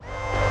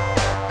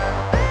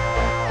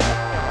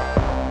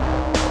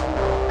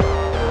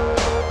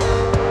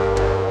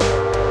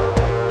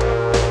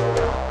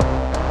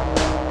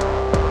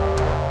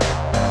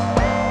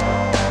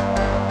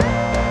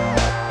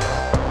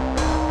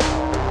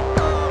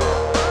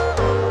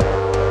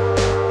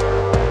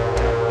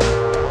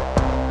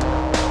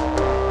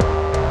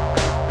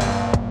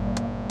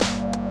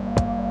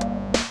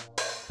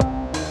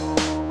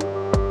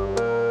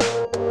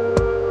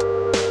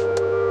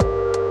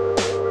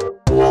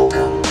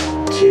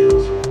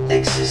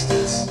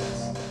existence.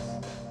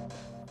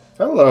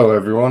 Hello,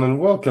 everyone, and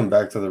welcome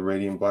back to the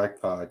Radiant Black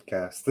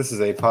podcast. This is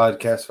a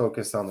podcast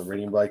focused on the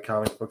Radiant Black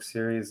comic book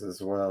series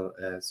as well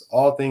as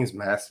all things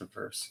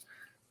Massiverse.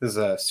 This is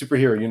a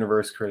superhero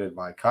universe created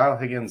by Kyle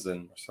Higgins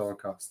and Marcelo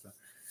Costa.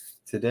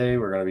 Today,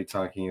 we're going to be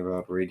talking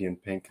about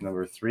Radiant Pink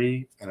number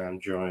 3, and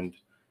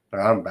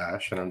I'm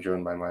Bash, and I'm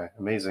joined by my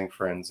amazing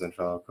friends and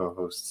fellow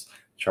co-hosts,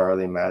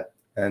 Charlie, Matt,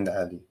 and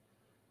Addy.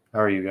 How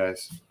are you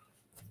guys?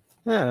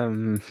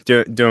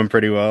 Doing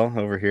pretty well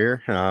over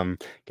here. Can't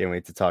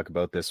wait to talk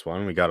about this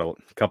one. We got a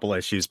couple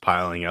issues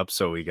piling up,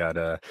 so we got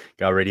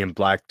Radiant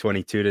Black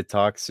 22 to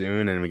talk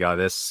soon, and we got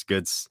this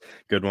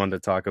good one to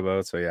talk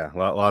about. So yeah,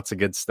 lots of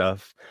good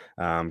stuff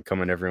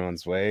coming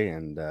everyone's way,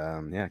 and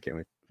can't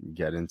wait to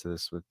get into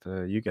this with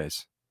you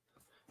guys.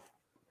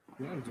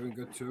 Yeah, I'm doing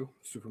good too.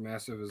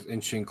 Supermassive is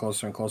inching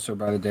closer and closer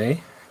by the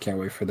day. Can't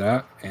wait for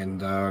that.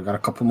 And got a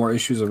couple more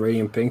issues of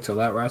Radiant Pink till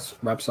that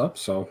wraps up.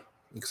 So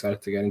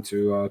excited to get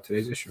into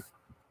today's issue.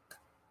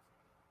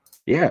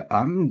 Yeah,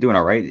 I'm doing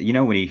all right. You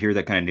know, when you hear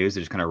that kind of news,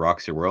 it just kind of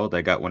rocks your world.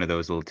 I got one of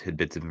those little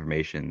tidbits of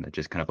information that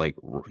just kind of like,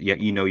 yeah,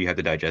 you have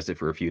to digest it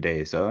for a few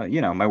days. So,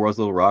 my world's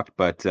a little rocked,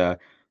 but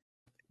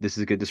this is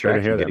a good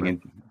distraction.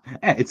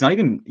 It's not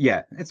even,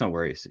 it's no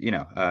worries.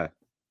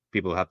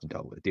 People have to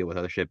deal with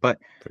other shit, but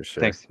for sure.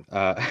 Thanks.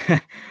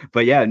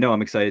 But yeah, no,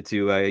 I'm excited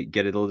to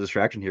get a little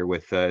distraction here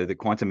with the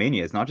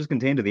Quantumania. It's not just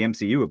contained to the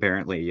MCU.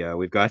 Apparently,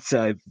 we've got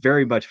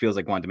very much feels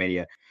like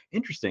Quantumania.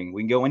 Interesting.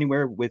 We can go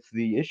anywhere with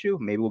the issue.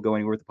 Maybe we'll go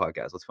anywhere with the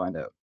podcast. Let's find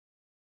out.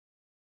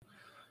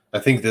 I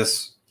think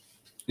this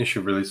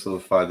issue really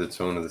solidified the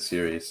tone of the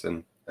series,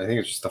 and I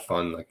think it's just a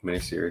fun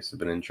miniseries I've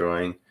been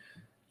enjoying.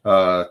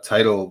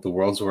 Titled "The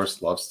World's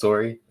Worst Love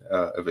Story"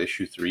 of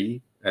issue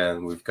 3,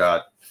 and we've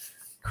got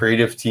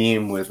creative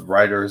team with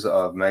writers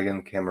of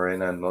Megan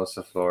Camarena and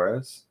Mosa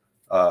Flores,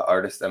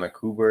 artist Emma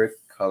Kubert,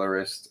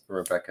 colorist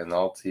Rebecca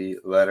Nolte,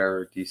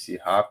 letter DC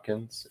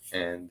Hopkins,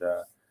 and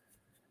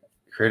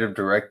creative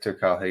director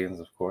Kyle Higgins,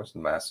 of course,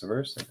 in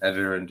Massiverse, and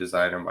editor and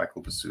designer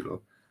Michael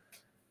Basuto.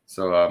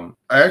 So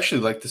I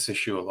actually like this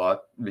issue a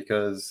lot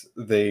because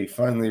they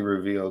finally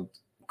revealed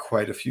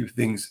quite a few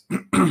things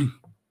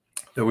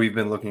that we've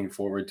been looking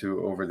forward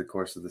to over the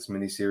course of this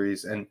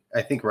miniseries. And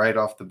I think right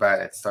off the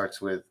bat, it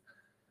starts with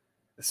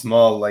a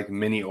small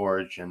mini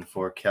origin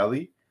for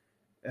Kelly,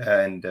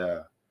 and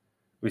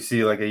we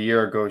see a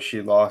year ago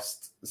she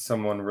lost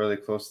someone really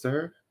close to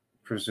her,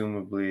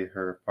 presumably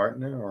her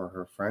partner or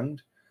her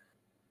friend.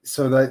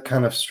 So that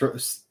kind of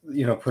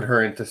put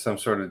her into some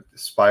sort of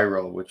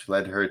spiral, which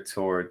led her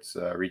towards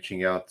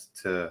reaching out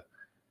to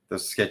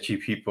those sketchy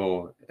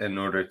people in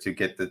order to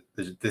get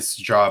this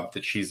job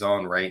that she's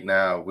on right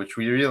now, which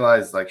we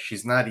realize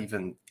she's not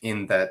even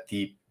in that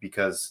deep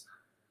because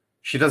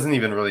she doesn't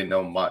even really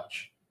know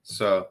much.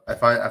 So I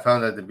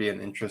found that to be an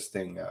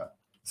interesting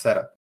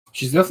setup.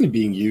 She's definitely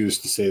being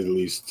used, to say the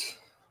least.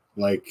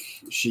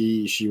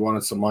 She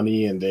wanted some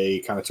money, and they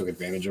kind of took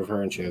advantage of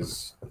her, and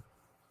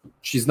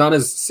she's not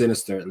as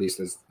sinister, at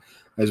least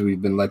as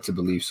we've been led to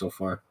believe so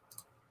far.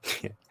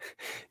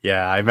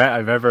 Yeah, I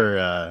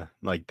remember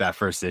that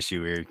first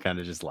issue. We were kind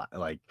of just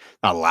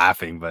not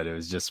laughing, but it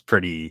was just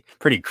pretty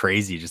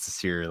crazy just to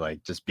see her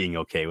just being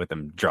okay with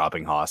them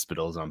dropping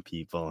hospitals on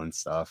people and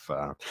stuff.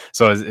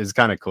 So it's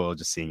kind of cool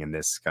just seeing in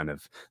this kind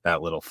of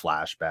that little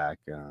flashback,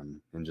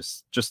 and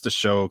just to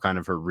show kind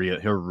of her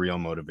real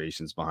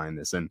motivations behind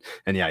this, and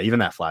yeah, even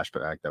that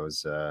flashback that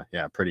was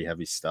pretty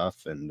heavy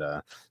stuff, and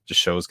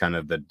just shows kind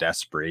of the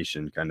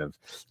desperation, kind of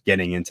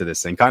getting into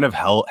this thing, kind of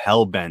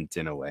hell bent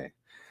in a way.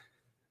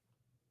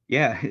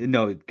 Yeah,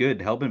 no, good.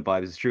 Hellbent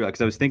vibes is true. Because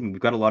I was thinking, we've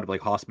got a lot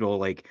of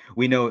hospital,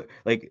 we know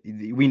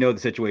the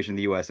situation in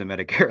the U.S. and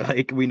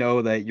Medicare. We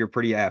know that you're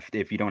pretty effed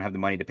if you don't have the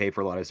money to pay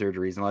for a lot of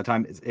surgeries. And a lot of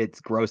times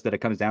it's gross that it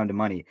comes down to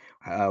money,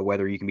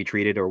 whether you can be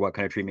treated or what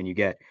kind of treatment you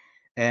get.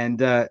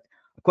 And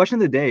question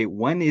of the day: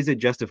 when is it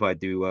justified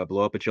to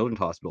blow up a children's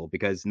hospital?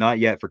 Because not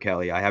yet for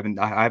Kelly. I haven't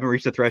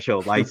reached the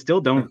threshold. I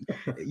still don't.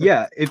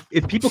 Yeah,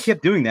 if people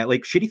kept doing that,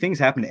 shitty things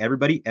happen to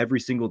everybody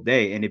every single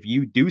day. And if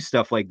you do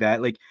stuff like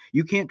that,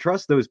 you can't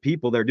trust those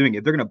people that are doing it.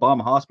 If they're gonna bomb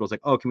a hospital,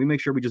 it's can we make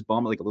sure we just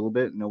bomb it a little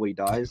bit, nobody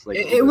dies?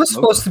 It was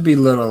supposed to be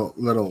little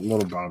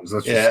bombs.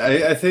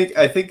 I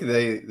think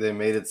they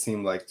made it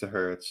seem to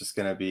her it's just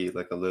gonna be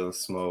a little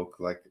smoke,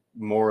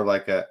 more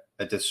like a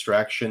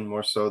distraction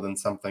more so than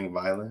something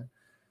violent.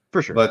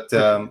 For sure. But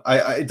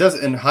it does,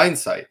 in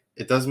hindsight,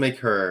 it does make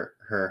her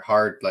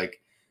heart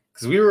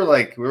because we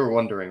were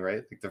wondering,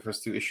 right? The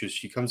first 2 issues,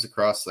 she comes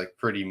across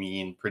pretty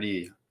mean,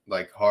 pretty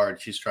hard.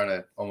 She's trying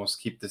to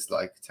almost keep this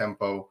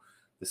tempo,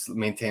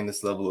 maintain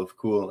this level of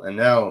cool. And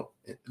now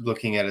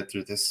looking at it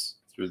through this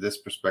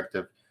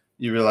perspective,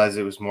 you realize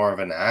it was more of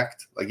an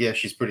act.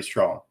 She's pretty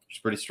strong. She's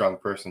a pretty strong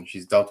person.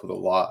 She's dealt with a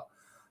lot,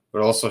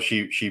 but also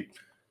she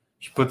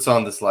puts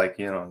on this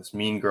this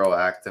mean girl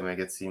act to make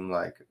it seem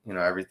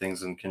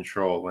everything's in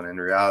control, when in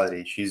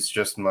reality she's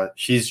just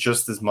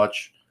as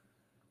much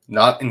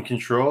not in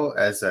control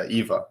as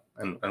Eva,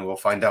 and we'll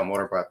find out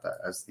more about that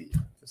as the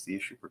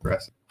issue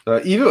progresses.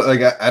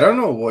 Eva, I don't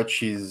know what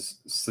she's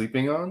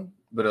sleeping on,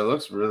 but it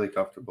looks really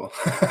comfortable.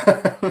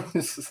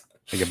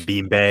 Like a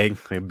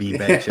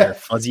beanbag chair,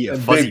 fuzzy a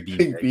fuzzy big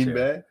beanbag chair.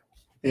 beanbag.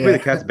 Maybe the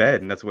cat's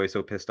bed, and that's why he's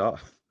so pissed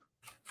off.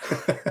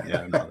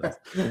 Yeah,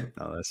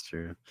 that's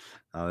true.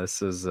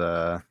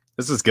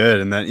 This is good,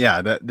 and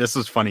then this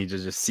was funny to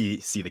just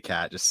see the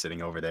cat just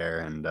sitting over there,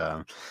 and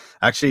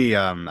actually,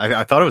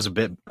 I thought it was a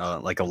bit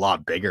like a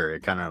lot bigger.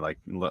 It kind of like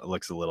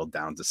looks a little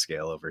down to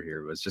scale over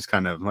here. It was just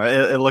kind of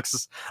it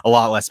looks a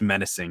lot less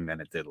menacing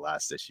than it did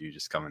last issue,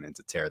 just coming in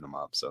to tear them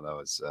up. So that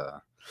was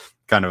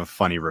kind of a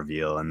funny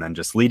reveal, and then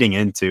just leading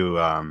into.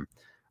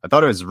 I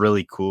thought it was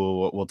really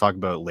cool. We'll talk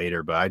about it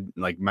later, but I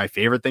like my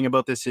favorite thing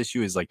about this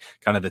issue is like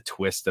kind of the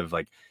twist of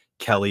like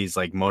Kelly's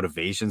like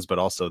motivations, but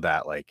also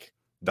that like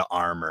the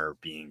armor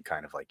being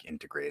kind of like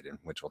integrated,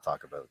 which we'll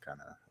talk about kind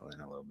of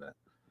in a little bit.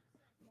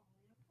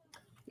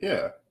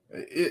 Yeah,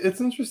 it's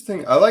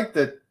interesting. I like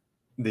that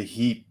the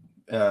heat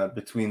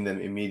between them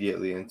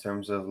immediately in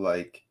terms of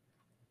like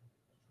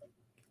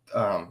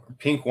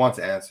Pink wants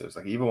answers.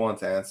 Like Eva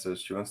wants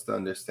answers. She wants to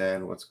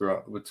understand what's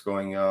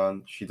going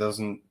on.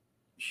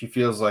 She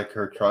feels like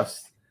her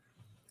trust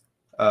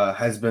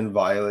has been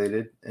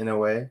violated in a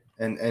way,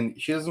 and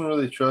she doesn't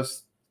really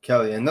trust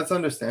Kelly, and that's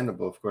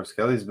understandable. Of course,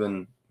 Kelly's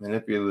been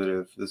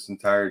manipulative this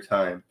entire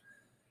time,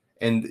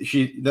 and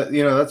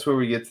that's where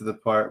we get to the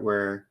part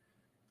where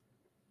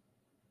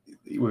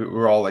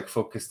we're all like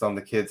focused on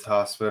the kids'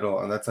 hospital,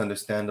 and that's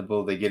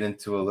understandable. They get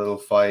into a little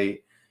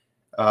fight.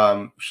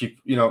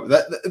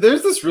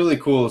 There's this really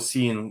cool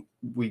scene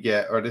we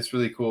get, or this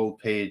really cool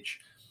page.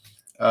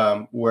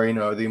 Where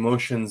the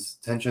emotions,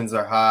 tensions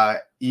are high.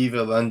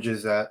 Eva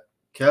lunges at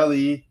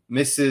Kelly,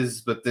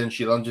 misses, but then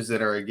she lunges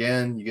at her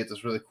again. You get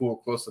this really cool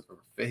close up of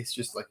her face,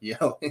 just like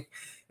yelling,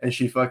 and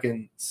she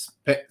fucking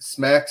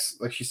smacks,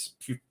 like she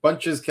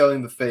punches Kelly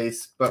in the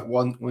face. But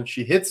when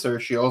she hits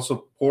her, she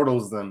also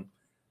portals them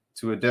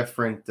to a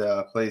different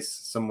place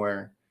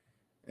somewhere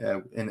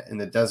in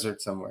the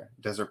desert somewhere,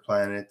 desert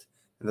planet,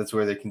 and that's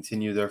where they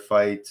continue their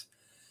fight.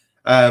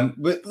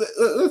 But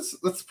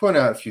let's point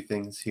out a few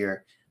things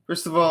here.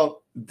 First of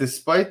all,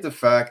 despite the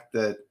fact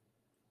that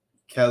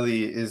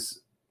Kelly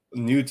is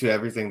new to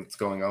everything that's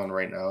going on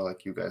right now,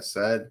 like you guys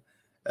said,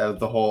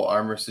 the whole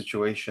armor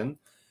situation,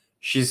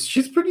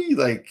 she's pretty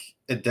like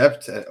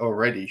adept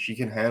already. She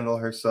can handle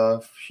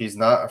herself. She's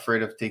not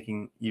afraid of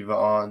taking Eva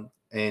on,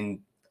 and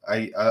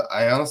I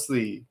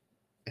honestly,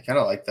 I kind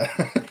of like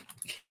that.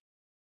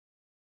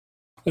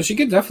 Well, she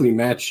could definitely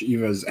match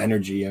Eva's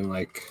energy and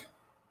like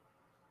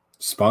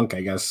spunk.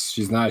 I guess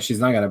she's not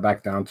gonna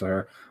back down to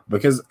her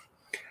because.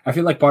 I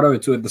feel like part of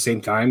it too at the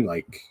same time,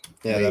 like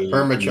the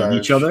permacharge. Need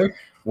each other.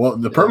 Well,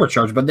 the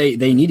permacharge, but they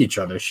need each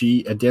other.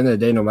 She at the end of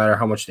the day, no matter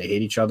how much they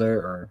hate each other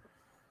or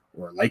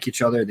like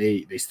each other,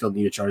 they still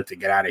need each other to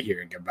get out of here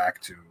and get back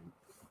to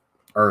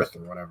Earth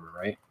or whatever,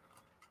 right?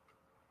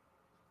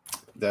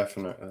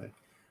 Definitely.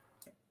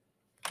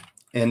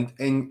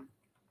 And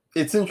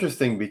it's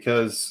interesting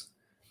because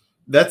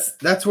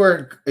that's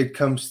where it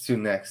comes to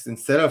next.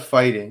 Instead of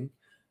fighting,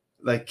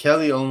 like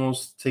Kelly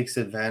almost takes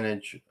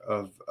advantage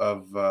of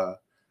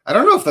I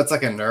don't know if that's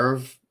like a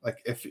nerve, like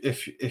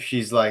if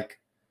she's like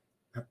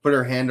put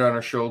her hand on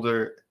her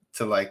shoulder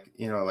to like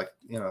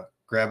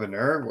grab a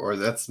nerve, or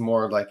that's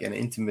more like an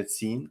intimate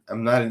scene.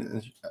 I'm not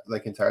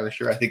like entirely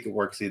sure. I think it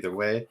works either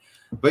way,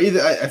 but either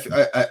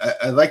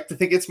I like to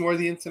think it's more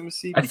the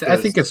intimacy. I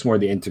think it's more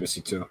the intimacy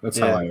too. That's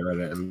how I read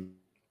it.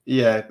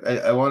 Yeah,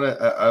 I want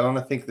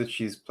to think that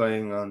she's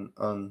playing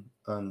on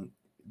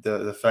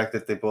the fact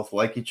that they both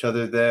like each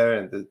other there,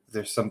 and that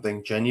there's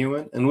something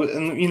genuine, and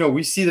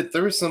we see that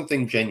there is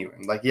something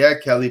genuine. Like,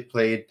 Kelly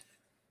played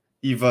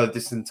Eva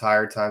this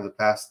entire time, the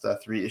past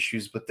 3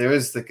 issues, but there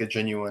is like a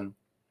genuine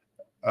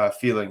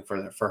feeling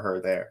for her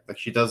there. Like,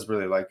 she does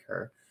really like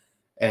her,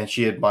 and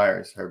she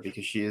admires her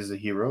because she is a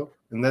hero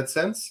in that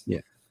sense.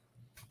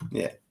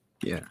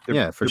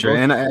 For sure.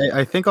 And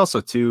I think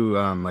also too,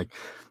 like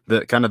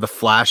the kind of the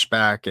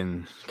flashback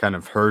and kind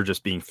of her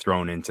just being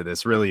thrown into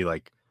this really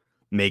like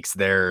makes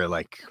their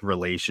like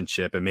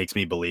relationship. It makes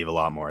me believe a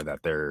lot more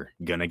that they're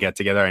gonna get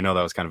together. I know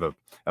that was kind of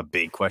a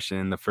big question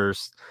in the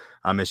first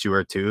issue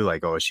or two,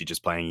 like, oh, is she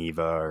just playing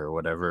Eva or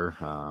whatever,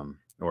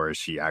 or is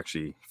she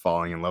actually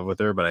falling in love with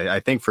her? But I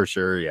think for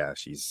sure,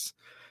 she's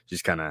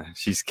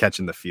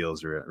catching the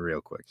feels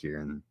real quick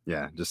here, and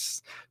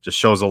just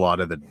shows a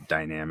lot of the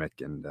dynamic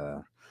and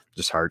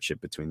just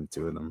hardship between the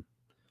two of them.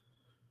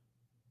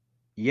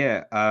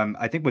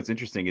 I think what's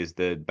interesting is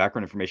the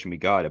background information we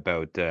got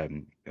about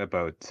it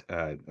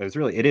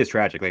is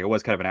tragic. Like, it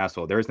was kind of an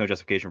asshole. There is no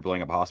justification for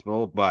blowing up a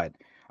hospital, but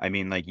I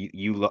mean, like,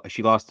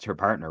 she lost her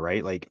partner,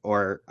 right? Like,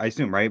 or I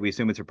assume, right? We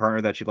assume it's her partner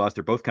that she lost.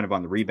 They're both kind of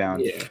on the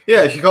rebound.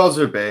 Yeah, she calls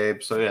her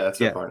babe, so it's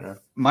her partner.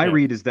 My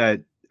read is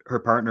that her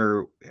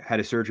partner had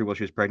a surgery while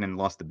she was pregnant and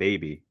lost the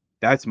baby.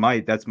 That's my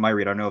read. I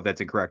don't know if that's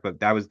incorrect, but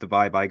that was the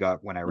vibe I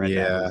got when I read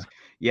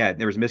that.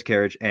 There was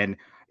miscarriage, and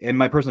in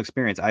my personal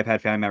experience, I've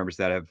had family members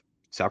that have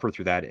suffer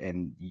through that,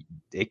 and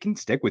it can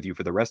stick with you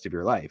for the rest of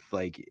your life.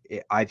 Like,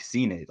 I've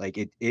seen it. Like,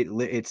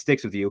 it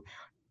sticks with you.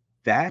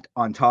 That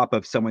on top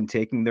of someone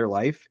taking their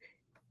life,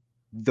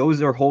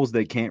 those are holes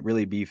that can't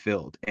really be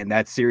filled, and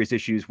that's serious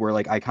issues where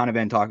like I kind of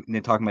end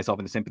talking myself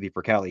into sympathy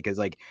for Kelly, because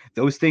like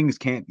those things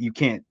you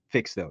can't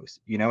fix those,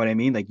 you know what I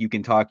mean? Like you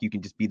can talk, you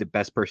can just be the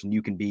best person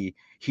you can be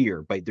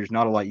here, but there's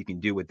not a lot you can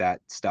do with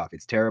that stuff.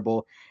 It's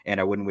terrible, and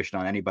I wouldn't wish it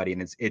on anybody,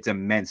 and it's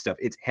immense stuff.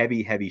 It's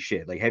heavy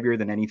shit, like heavier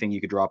than anything you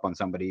could drop on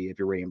somebody if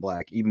you're Radiant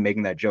Black. Even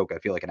making that joke, I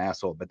feel like an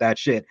asshole, but that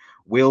shit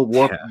will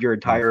warp your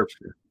entire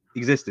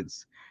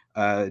existence.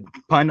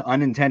 Pun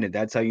unintended.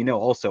 That's how you know.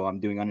 Also, I'm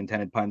doing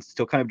unintended puns,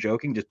 still kind of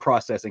joking, just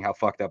processing how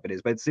fucked up it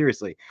is. But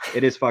seriously,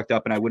 it is fucked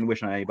up, and I wouldn't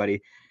wish it on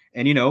anybody.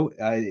 And you know,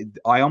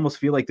 I almost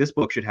feel like this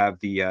book should have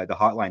the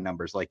hotline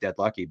numbers like Dead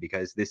Lucky,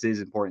 because this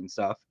is important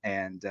stuff.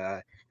 And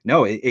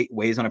no, it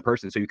weighs on a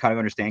person. So you kind of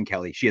understand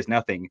Kelly. She has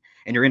nothing,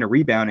 and you're in a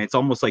rebound. And it's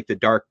almost like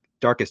the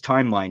darkest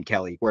timeline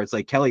Kelly, where it's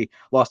like Kelly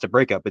lost a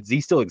breakup, but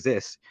Z still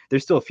exists.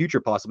 There's still a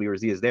future possibly where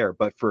Z is there,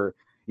 but for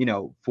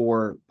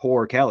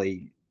poor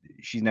Kelly,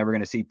 she's never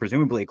going to see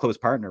presumably a close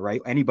partner,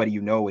 right? Anybody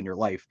you know in your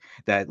life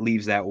that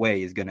leaves that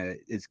way is gonna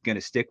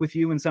stick with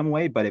you in some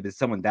way. But if it's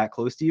someone that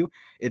close to you,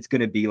 it's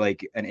gonna be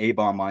like an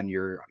A-bomb on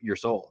your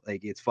soul.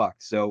 Like it's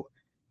fucked. So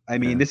I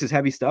mean, this is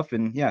heavy stuff,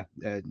 and yeah.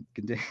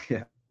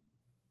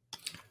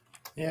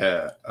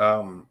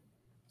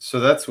 So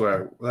that's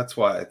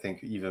why I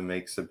think Eva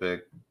makes a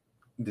big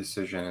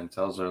decision and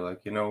tells her,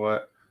 like, you know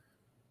what,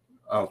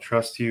 I'll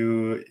trust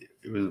you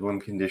with one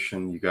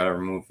condition: you got to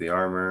remove the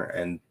armor.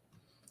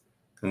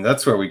 And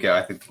that's where we get,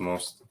 I think,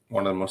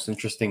 one of the most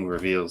interesting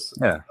reveals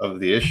of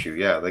the issue.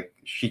 Yeah, like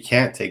she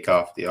can't take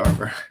off the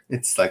armor.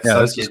 It's like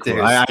this is cool.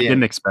 I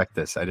didn't expect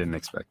this.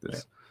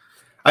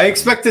 I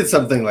expected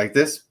something like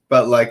this,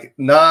 but like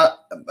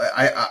not.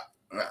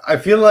 I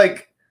feel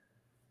like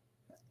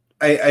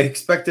I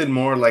expected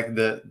more like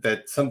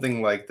that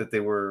something like that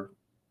they were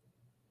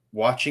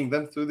watching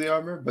them through the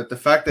armor, but the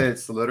fact that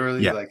it's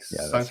literally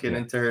sunken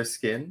into her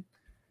skin,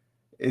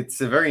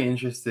 it's a very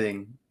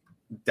interesting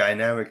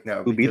dynamic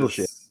now. Beetle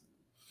shit.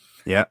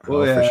 Yeah,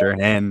 for sure.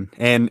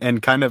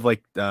 And kind of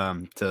like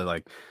to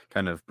like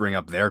kind of bring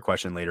up their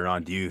question later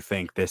on, do you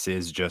think this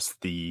is just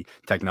the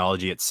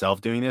technology itself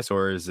doing this,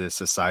 or is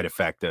this a side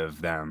effect of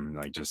them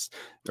like just,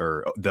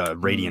 or the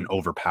Radiant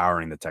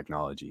overpowering the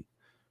technology?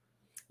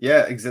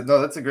 Yeah, exactly.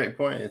 No, that's a great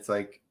point. It's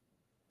like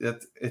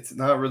it's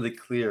not really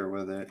clear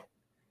whether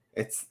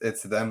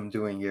it's them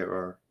doing it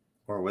or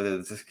whether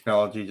the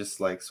technology just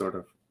like sort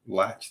of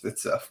latched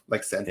itself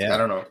like sentient. I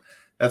don't know.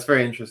 That's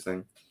very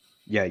interesting.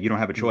 Yeah, you don't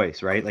have a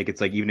choice, right? Like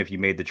it's like even if you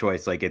made the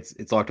choice, like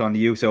it's locked onto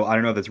you. So I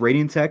don't know if it's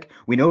Radiant Tech.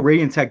 We know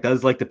Radiant Tech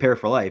does like the pair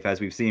for life,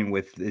 as we've seen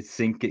with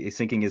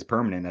syncing is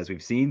permanent, as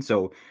we've seen.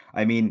 So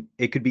I mean,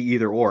 it could be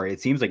either or.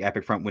 It seems like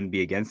Epic Front wouldn't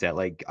be against that.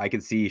 Like I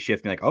could see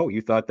Shift being like, "Oh,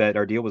 you thought that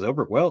our deal was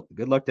over? Well,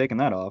 good luck taking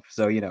that off."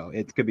 So you know,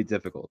 it could be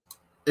difficult.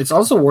 It's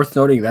also worth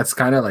noting that's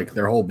kind of like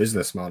their whole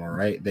business model,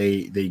 right?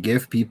 They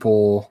give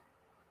people,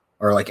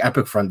 or like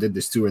Epic Front did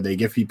this too, where they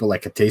give people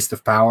like a taste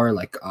of power,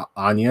 like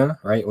Anya,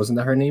 right? Wasn't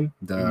that her name?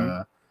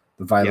 The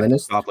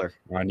violinist? Yeah,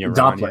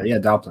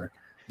 Doppler. Doppler.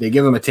 They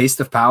give them a taste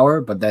of power,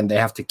 but then they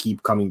have to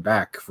keep coming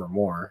back for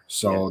more.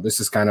 So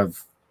this is kind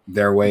of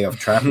their way of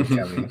trapping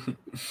Kelly,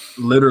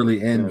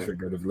 literally and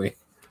figuratively.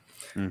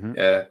 Mm-hmm.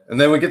 Yeah,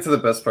 and then we get to the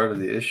best part of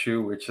the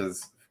issue, which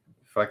is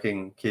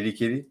fucking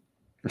Kitty,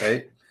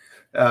 right?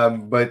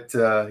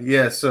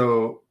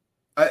 So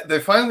they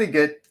finally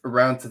get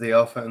around to the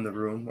alpha in the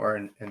room, or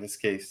in this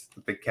case,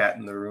 the big cat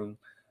in the room,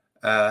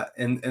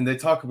 and they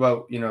talk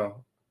about, you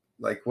know,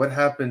 like what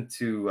happened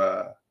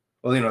to,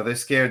 they're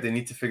scared, they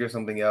need to figure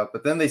something out,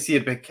 but then they see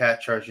a big cat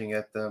charging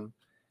at them,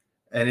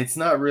 and it's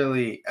not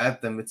really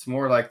at them, it's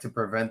more like to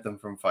prevent them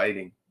from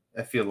fighting.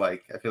 I feel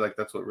like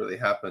that's what really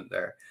happened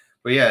there.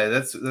 But yeah,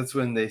 that's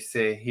when they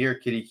say, "Here,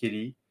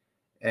 kitty,"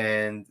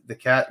 and the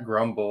cat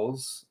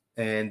grumbles.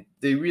 And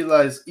they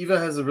realize Eva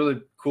has a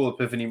really cool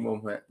epiphany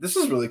moment. This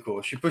is really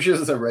cool. She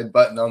pushes a red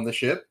button on the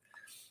ship,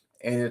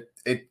 and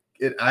it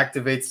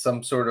activates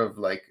some sort of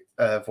like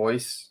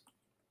voice,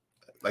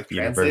 like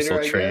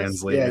universal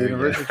translator. Yeah,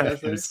 universal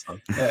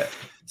translator. Yeah.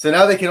 So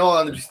now they can all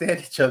understand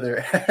each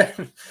other,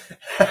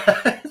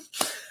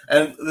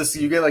 and this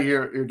you get like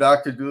your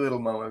Dr. Dolittle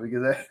moment,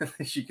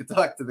 because she can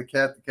talk to the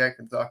cat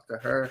can talk to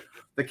her.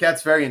 The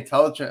cat's very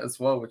intelligent as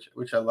well,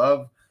 which I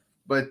love,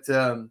 but.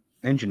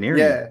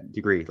 Engineering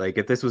degree, like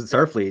if this was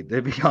Starfleet,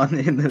 they'd be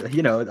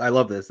on I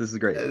love this. This is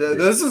great.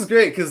 This is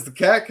great because the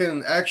cat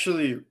can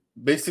actually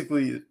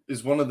basically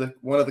is one of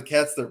the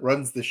cats that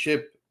runs the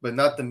ship, but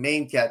not the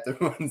main cat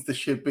that runs the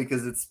ship,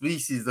 because its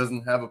species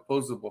doesn't have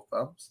opposable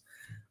thumbs.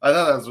 I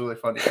thought that was really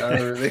funny. I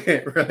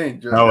really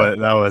enjoyed that.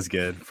 That was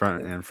good.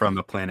 From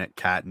the planet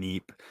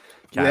Catnip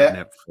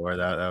for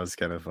that was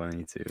kind of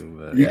funny too.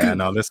 But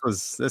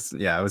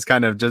it was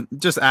kind of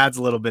just adds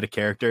a little bit of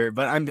character.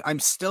 But I'm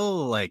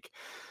still like.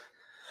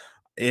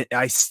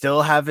 I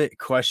still have it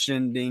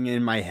questioning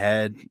in my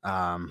head.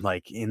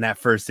 Like in that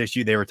first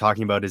issue, they were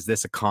talking about, is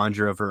this a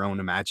conjure of her own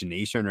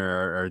imagination,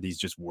 or are these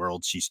just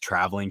worlds she's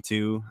traveling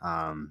to?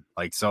 I'm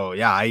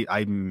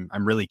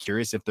really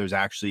curious if there's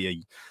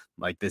actually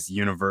this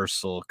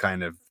universal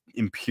kind of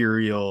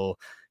imperial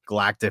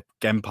galactic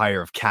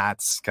empire of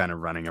cats kind of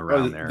running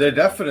around there. There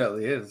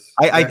definitely is.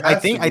 I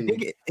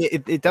think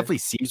it definitely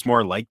seems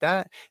more like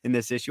that in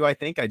this issue. I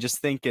just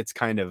think it's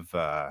kind of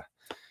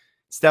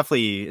it's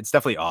definitely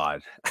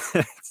odd.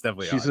 It's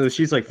definitely odd. So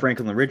she's like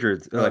Franklin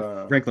Richards,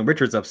 Franklin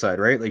Richards upside,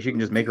 right? Like she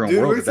can just make her own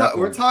world.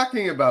 We're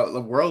talking about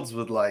the worlds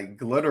with like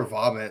glitter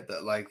vomit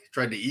that like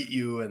tried to eat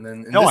you, and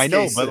then no, I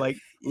know, but like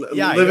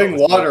living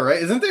water,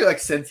 right? Isn't there like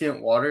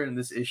sentient water in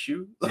this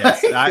issue?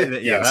 Yes,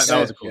 that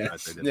was a cool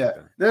touch. Yeah,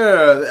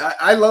 no.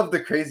 I love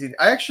the crazy.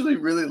 I actually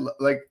really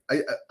like.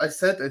 I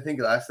said I think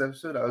last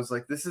episode I was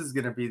like, this is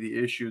gonna be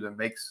the issue that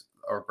makes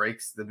or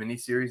breaks the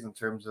miniseries in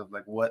terms of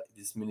like what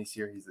this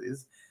miniseries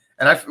is.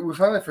 And we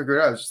finally figured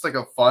out it's just like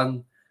a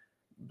fun,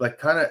 like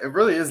kind of, it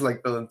really is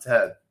like Bill and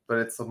Ted, but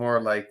it's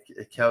more like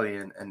Kelly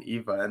and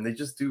Eva, and they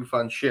just do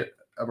fun shit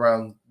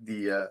around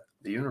the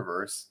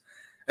universe.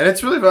 And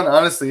it's really fun,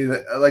 honestly.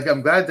 Like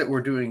I'm glad that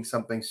we're doing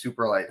something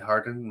super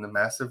lighthearted in the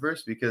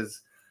Massiverse because,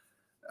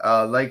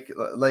 like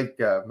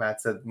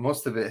Matt said,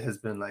 most of it has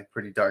been like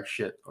pretty dark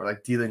shit or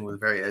like dealing with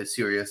very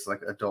serious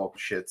like adult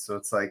shit. So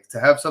it's like to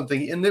have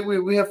something, and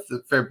we have a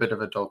fair bit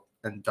of adult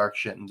and dark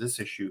shit in this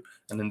issue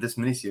and in this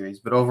miniseries,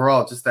 but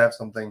overall just to have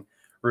something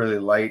really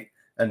light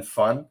and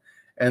fun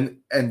and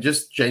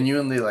just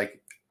genuinely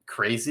like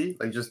crazy,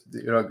 like just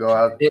go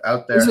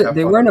out there.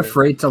 They weren't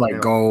afraid to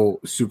like go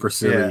super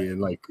silly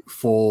and like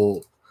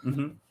full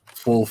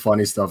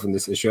funny stuff in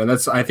this issue, and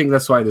I think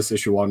that's why this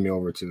issue won me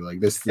over too.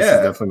 Like this is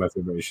definitely my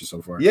favorite issue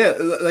so far. Yeah,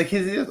 like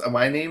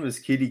my name is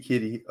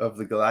Kitty of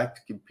the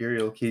Galactic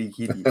Imperial Kitty.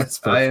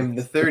 I am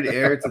the third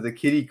heir to the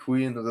Kitty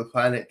Queen of the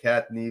planet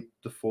Katniep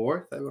the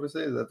Fourth. I want to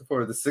say, is that the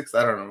fourth or the sixth?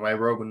 I don't know. My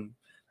Roman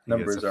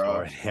numbers are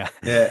off.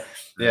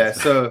 Yeah.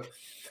 So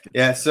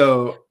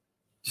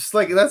just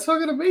like that's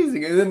fucking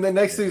amazing. And then the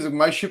next thing is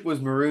my ship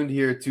was marooned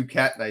here 2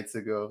 cat nights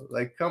ago.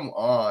 Like, come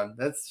on,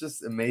 that's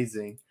just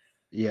amazing.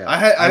 Yeah, I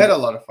had a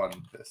lot of fun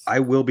with this.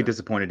 I will be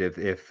disappointed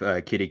if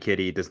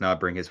Kitty does not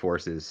bring his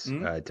forces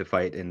to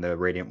fight in the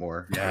Radiant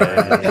War. Come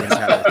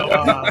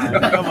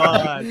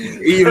on.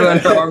 Even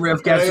the Army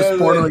of Cats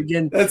portal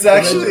again. That's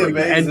actually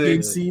amazing.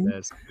 Endgame scene.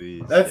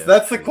 That's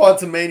the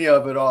Quantumania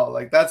of it all.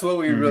 Like that's what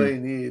we really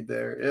need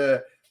there. Yeah.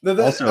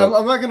 No, also,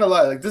 I'm not gonna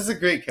lie. Like this is a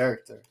great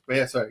character. But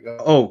yeah, sorry. Go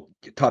ahead. Oh,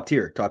 top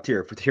tier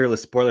for tier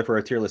list. Spoiler for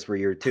our tier list for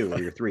year 2 or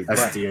year 3.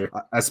 That's tier.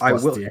 I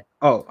will. Tier.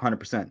 Oh,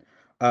 100%.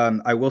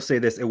 I will say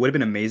this: it would have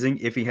been amazing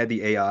if he had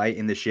the AI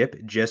in the ship,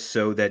 just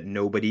so that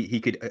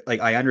he could like.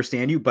 I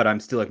understand you, but I'm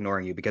still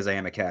ignoring you because I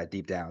am a cat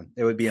deep down.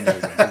 It would be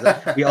amazing.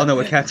 We all know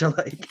what cats are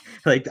like.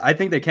 Like I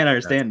think they can't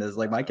understand this.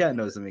 Like my cat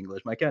knows some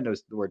English. My cat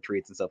knows the word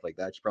treats and stuff like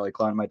that. She's probably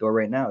clawing my door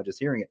right now just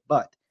hearing it.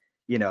 But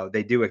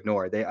they do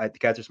ignore. The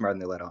cats are smarter than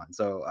they let on.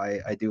 So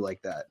I do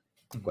like that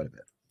quite a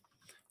bit.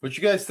 What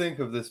you guys think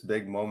of this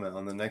big moment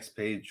on the next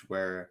page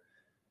where,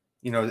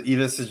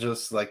 Evis is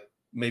just like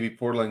maybe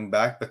portaling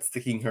back, but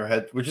sticking her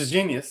head, which is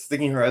genius,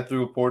 sticking her head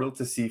through a portal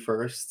to see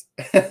first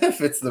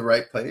if it's the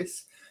right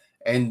place.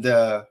 And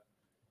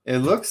it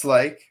looks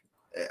like,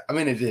 I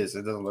mean, it is.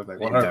 It doesn't look like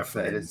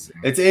 100%. It is.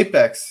 It's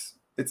Apex.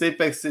 It's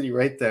Apex City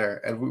right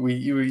there. And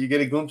you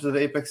get a glimpse of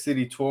Apex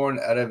City torn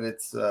out of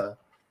its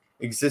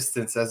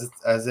existence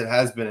as it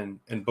has been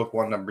in book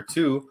 1, number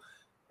 2.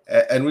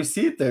 And we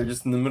see it there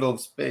just in the middle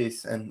of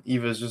space. And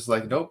Eva's just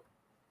like, nope,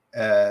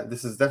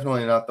 this is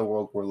definitely not the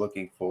world we're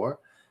looking for.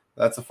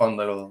 That's a fun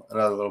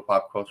another little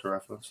pop culture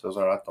reference. Those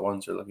are not the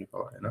ones you're looking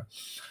for,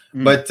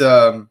 But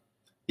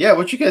yeah,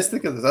 what you guys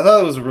think of this? I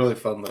thought it was a really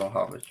fun little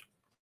homage.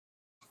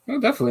 Oh,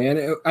 definitely,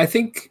 and I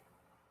think.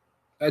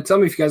 Tell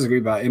me if you guys agree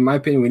about it. In my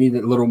opinion, we need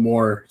a little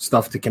more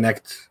stuff to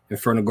connect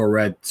Inferno Go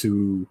Red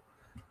to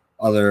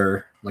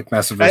other like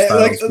Massiverse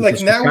titles.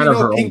 Like now we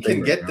know Pink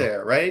can get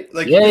there, right?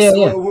 Like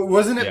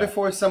wasn't it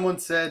before someone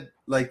said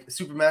like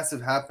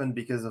Supermassive happened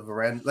because of a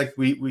random, like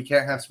we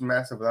can't have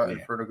Supermassive without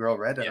Inferno Girl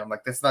Red, and I'm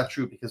like, that's not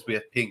true because we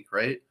have Pink,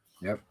 right?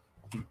 Yep.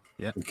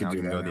 Yeah, we can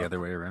go the other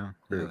way around.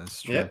 Yeah,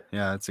 that's true.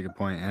 Yeah, that's a good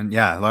point. And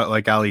yeah,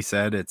 like Ali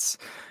said, it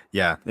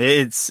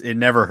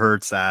never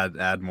hurts to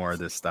add more of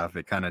this stuff.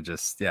 It kind of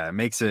just it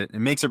makes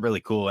it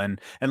really cool. And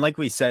like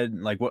we said,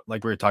 like we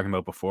were talking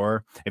about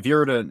before, if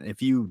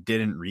you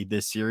didn't read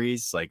this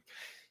series, like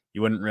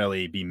you wouldn't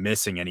really be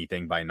missing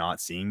anything by not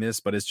seeing this,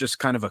 but it's just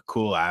kind of a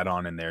cool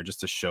add-on in there just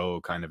to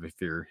show kind of if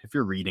you're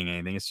reading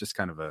anything, it's just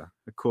kind of a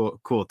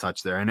cool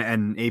touch there.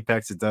 And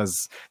Apex, it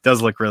does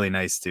look really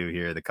nice too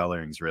here. The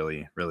coloring's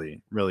really,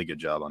 really, really good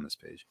job on this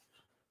page.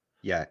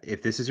 Yeah,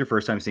 if this is your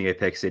first time seeing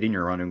Apex City and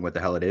you're wondering what the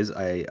hell it is,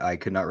 I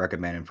could not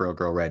recommend Inferno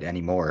Girl Red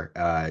anymore.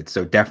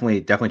 So definitely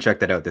check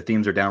that out. The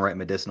themes are downright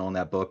medicinal in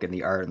that book, and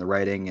the art and the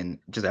writing and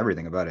just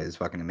everything about it is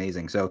fucking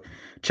amazing. So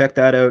check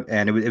that out.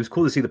 And it was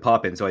cool to see the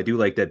pop in. So I do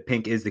like that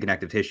Pink is the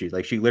connective tissue.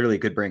 Like she literally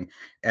could bring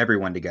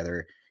everyone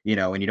together,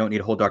 and you don't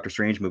need a whole Doctor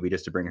Strange movie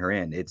just to bring her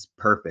in. It's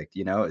perfect,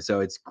 so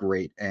it's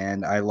great.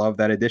 And I love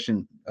that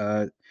addition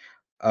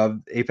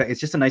of Apex.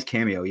 It's just a nice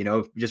cameo,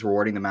 just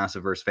rewarding the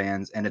Massiverse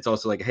fans. And it's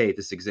also like, hey,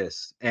 this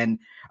exists. And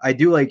I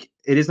do like,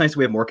 it is nice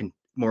we have more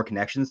more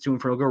connections to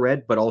Inferno Girl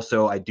Red, but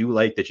also I do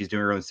like that she's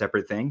doing her own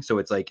separate thing. So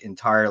it's like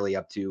entirely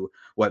up to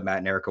what Matt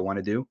and Erica want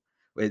to do.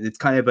 It's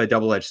kind of a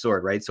double-edged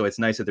sword, right? So it's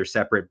nice that they're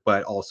separate,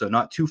 but also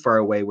not too far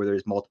away where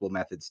there's multiple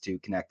methods to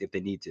connect if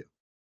they need to.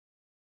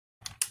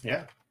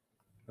 Yeah,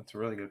 that's a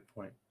really good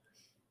point.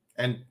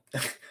 And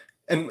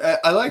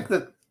I like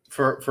that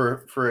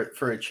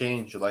for a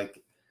change,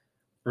 like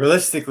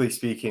realistically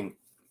speaking,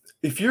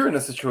 if you're in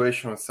a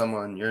situation with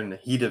someone, you're in the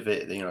heat of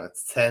it, you know,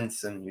 it's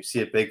tense and you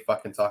see a big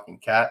fucking talking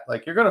cat,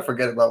 like you're going to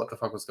forget about what the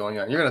fuck was going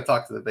on. You're going to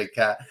talk to the big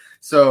cat.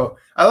 So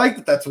I like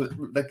that that's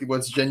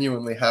what's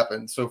genuinely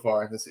happened so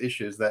far in this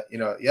issue is that, you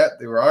know, yeah,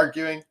 they were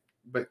arguing,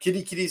 but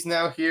Kitty's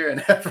now here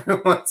and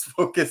everyone's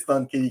focused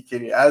on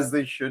Kitty as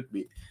they should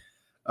be.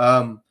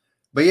 But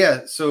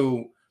yeah,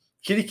 so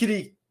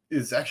Kitty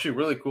is actually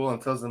really cool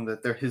and tells them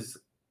that they're his.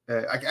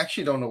 I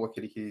actually don't know what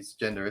Kitty's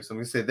gender is. So I'm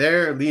going to say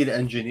their lead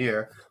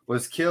engineer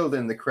was killed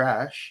in the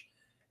crash,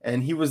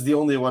 and he was the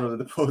only one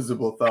with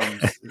opposable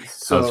thumbs.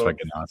 So That was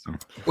fucking awesome.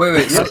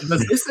 Wait. So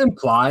does this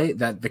imply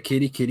that the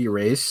Kitty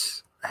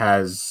race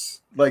has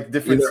like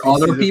different either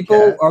other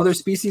people, cat. other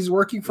species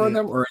working for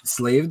them, or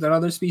enslaved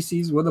other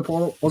species with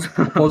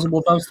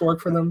opposable thumbs to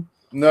work for them?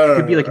 No,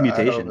 Could be like a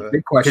mutation.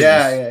 Big question.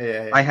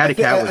 Yeah. I had a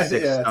cat with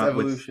six. Yeah, it's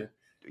evolution.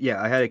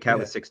 I had a cat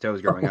with 6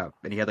 toes growing up,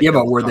 and he had like but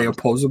double were they thumbs.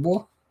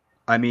 opposable?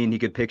 I mean, he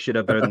could pick shit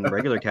up better than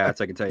regular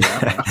cats. I can tell you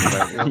that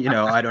much. But, you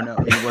know, I don't know.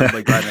 He wasn't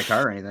like driving a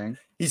car or anything.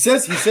 He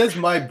says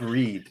my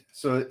breed.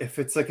 So if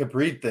it's like a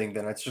breed thing,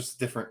 then it's just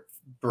different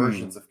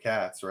versions of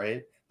cats,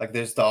 right? Like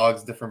there's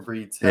dogs, different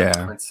breeds have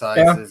different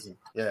sizes.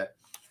 Yeah.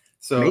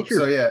 So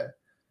yeah.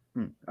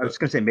 I was just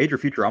gonna say major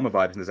Futurama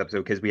vibes in this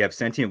episode because we have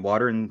sentient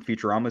water in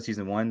Futurama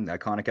season 1,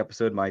 iconic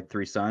episode, My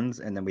Three Sons,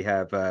 and then we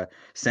have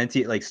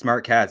sentient like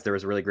smart cats. There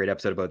was a really great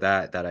episode about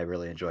that I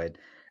really enjoyed.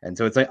 And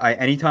so it's like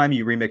anytime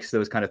you remix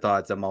those kind of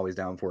thoughts, I'm always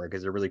down for it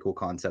because they're really cool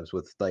concepts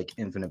with like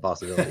infinite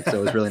possibilities.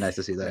 So it's really nice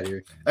to see that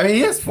here. I mean,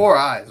 he has 4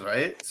 eyes,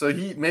 right? So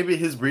maybe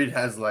his breed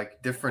has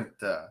like different,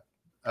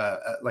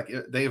 like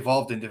they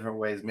evolved in different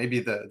ways. Maybe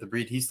the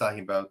breed he's talking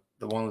about,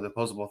 the one with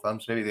opposable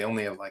thumbs, maybe they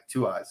only have like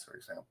 2 eyes, for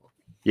example.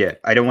 Yeah,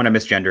 I don't want to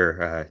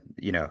misgender,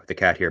 the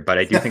cat here, but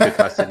I do think the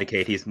tusks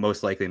indicate he's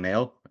most likely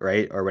male,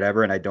 right, or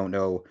whatever. And I don't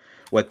know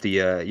what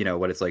the,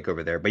 what it's like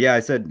over there. But yeah, I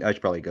said I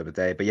should probably go with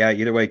that. But yeah,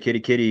 either way,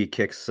 Kitty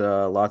kicks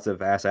lots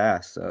of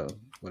ass. So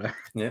whatever.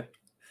 Yeah,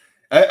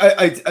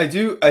 I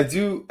do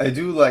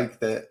like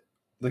that.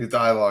 Like the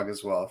dialogue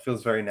as well. It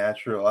feels very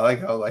natural. I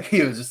like how like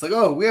he was just like,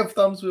 oh, we have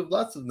thumbs, we have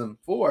lots of them,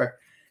 4.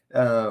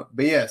 But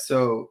yeah,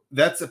 so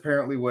that's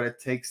apparently what it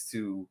takes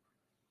to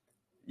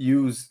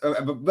use.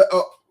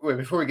 Wait,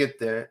 before we get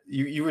there,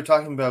 you were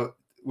talking about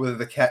whether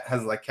the cat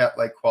has like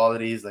cat-like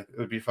qualities. Like it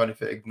would be fun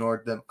if it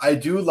ignored them. I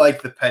do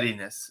like the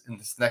pettiness in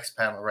this next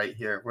panel right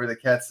here, where the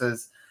cat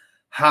says,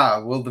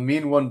 "Ha, will the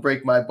mean one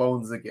break my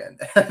bones again?"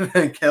 And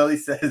then Kelly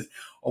says,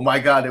 "Oh my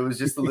God, it was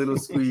just a little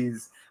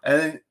squeeze."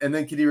 And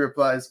then Kitty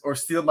replies, "Or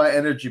steal my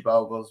energy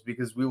bubbles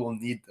because we will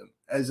need them."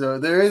 And so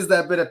there is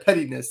that bit of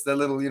pettiness, that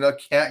little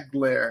cat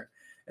glare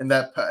in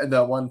that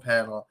one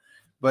panel.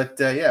 But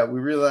yeah, we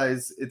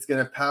realize it's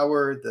going to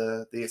power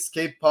the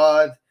escape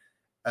pod,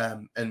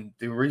 and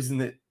the reason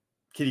that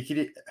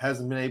Kitty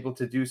hasn't been able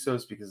to do so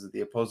is because of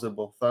the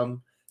opposable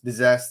thumb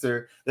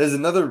disaster. There's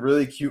another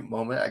really cute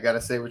moment, I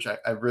gotta say, which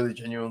I really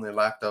genuinely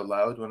laughed out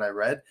loud when I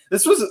read.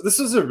 This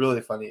was a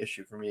really funny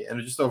issue for me, and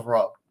just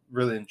overall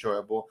really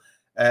enjoyable.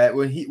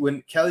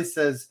 When Kelly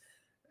says,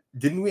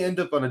 "Didn't we end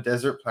up on a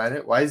desert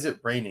planet? Why is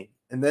it raining?"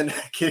 And then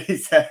Kitty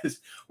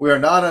says, "We are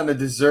not on a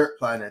desert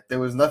planet. There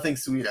was nothing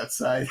sweet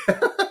outside."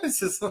 It's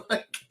just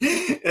like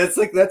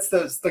that's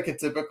like a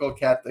typical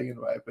cat thing in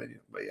my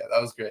opinion. But yeah,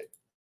 that was great.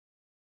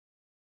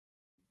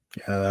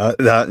 Yeah,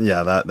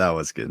 that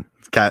was good.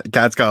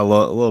 Cat's got a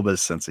little bit of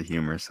sense of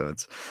humor, so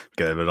it's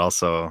good. But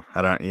also,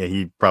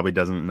 he probably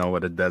doesn't know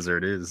what a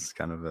desert is.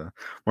 Kind of a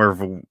more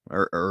of a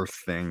Earth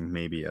thing,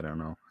 maybe. I don't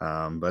know.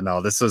 But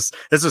no, this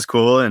was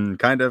cool, and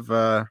kind of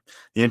the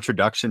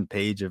introduction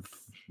page of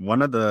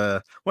one of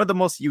the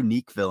most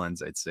unique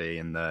villains, I'd say,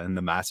 in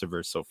the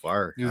Massiverse so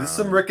far. Dude, this is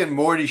some Rick and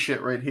Morty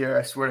shit right here.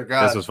 I swear to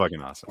God, this was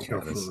fucking awesome.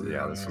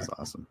 This was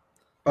awesome.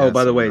 Oh,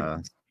 by the way,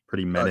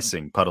 pretty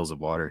menacing puddles of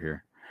water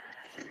here.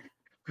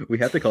 We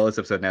have to call this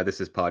episode now.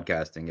 This is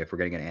podcasting. If we're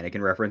getting an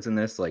Anakin reference in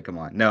this, like, come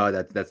on, no,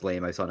 that's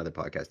lame. I saw another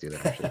podcast do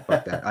that. Actually,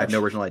 fuck that. I have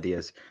no original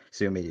ideas.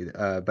 Sue me.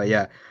 But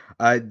yeah,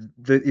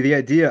 the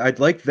idea. I'd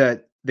like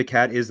that the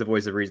cat is the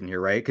voice of reason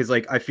here, right? Because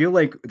like I feel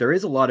like there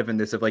is a lot of in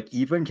this of like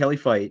Eva and Kelly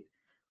fight.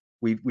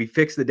 We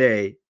fix the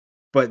day,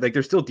 but like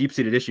there's still deep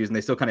seated issues and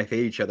they still kind of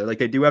hate each other. Like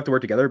they do have to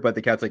work together, but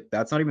the cat's like,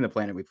 that's not even the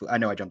planet we flew. I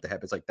know I jumped ahead.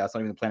 But it's like that's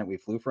not even the planet we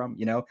flew from.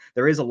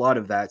 There is a lot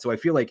of that. So I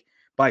feel like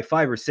by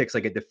 5 or 6,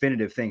 like a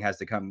definitive thing has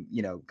to come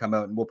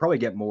out, and we'll probably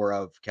get more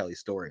of Kelly's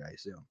story, I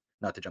assume,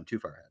 not to jump too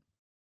far ahead.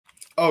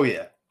 Oh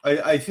yeah.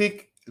 I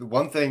think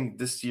one thing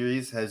this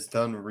series has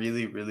done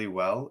really, really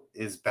well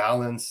is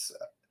balance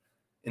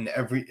in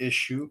every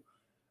issue,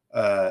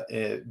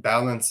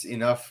 balance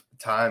enough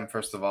time,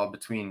 first of all,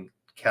 between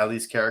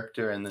Kelly's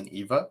character and then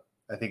Eva.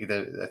 I think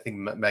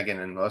Megan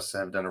and Melissa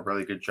have done a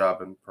really good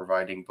job in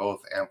providing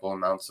both ample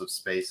amounts of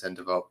space and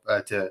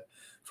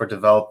for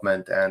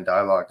development and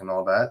dialogue and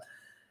all that.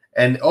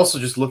 And also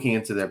just looking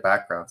into their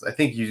backgrounds. I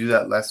think you do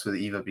that less with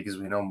Eva because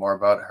we know more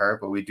about her,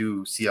 but we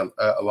do see a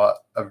lot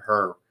of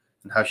her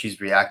and how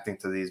she's reacting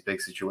to these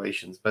big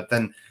situations. But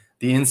then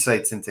the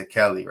insights into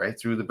Kelly, right,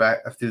 through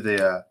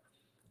the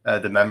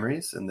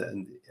memories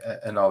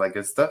and all that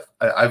good stuff.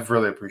 I've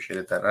really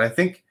appreciated that, and I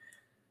think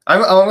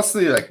I'm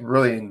honestly like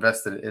really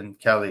invested in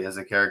Kelly as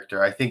a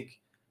character. I think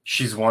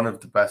she's one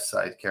of the best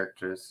side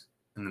characters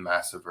in the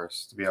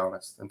Massiverse, to be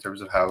honest, in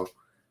terms of how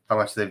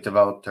much they've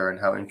developed her and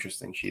how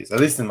interesting she is, at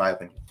least in my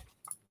opinion.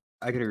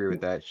 I could agree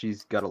with that.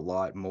 She's got a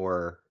lot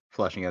more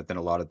fleshing out than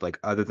a lot of like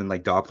other than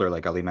like Doppler,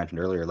 like Ali mentioned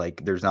earlier.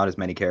 Like there's not as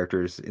many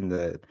characters in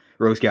the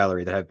Rose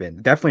Gallery that have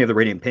been definitely of the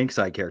Radiant Pink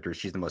side characters.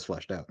 She's the most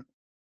fleshed out.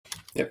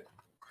 Yep.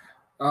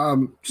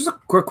 Just a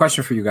quick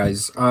question for you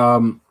guys.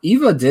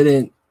 Eva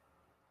didn't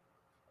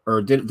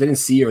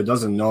see or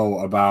doesn't know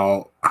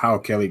about how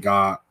Kelly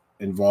got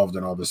involved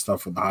in all this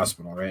stuff with the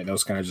hospital, right? That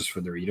was kind of just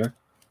for the reader.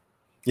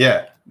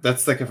 Yeah,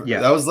 that's like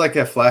that was like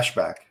a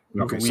flashback.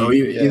 Okay, so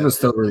Eva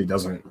still really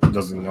doesn't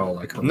know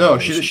like. No,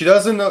 she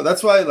doesn't know.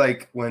 That's why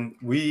like when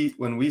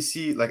we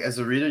see like as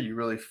a reader, you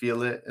really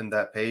feel it in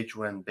that page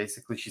when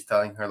basically she's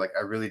telling her like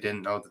I really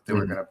didn't know that they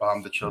were gonna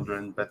bomb the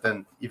children, but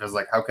then Eva's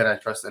like, how can I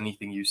trust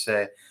anything you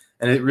say?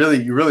 And you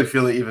really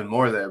feel it even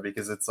more there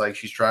because it's like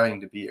she's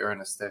trying to be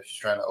earnest there. She's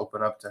trying to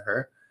open up to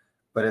her,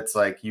 but it's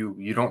like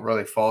you don't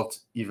really fault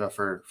Eva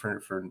for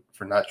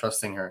not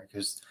trusting her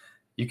because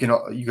you can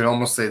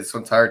almost say this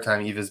entire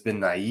time Eva's been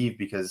naive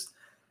because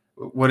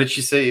what did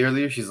she say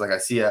earlier? She's like, I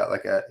see a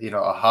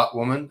hot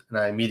woman and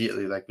I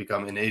immediately like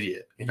become an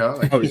idiot,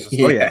 Like,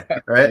 yeah,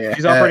 right. Yeah.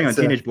 She's operating on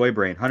teenage boy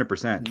brain,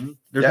 100%.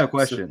 There's no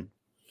question.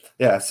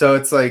 So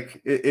it's like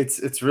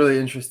it's really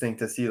interesting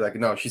to see like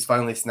no, she's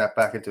finally snapped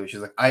back into it. She's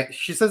like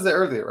she says it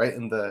earlier, right?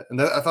 And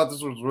I thought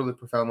this was a really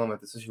profound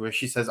moment. This issue where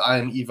she says, "I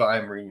am Eva, I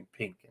am Radiant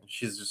Pink," and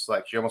she's just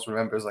like she almost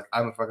remembers like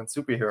I'm a fucking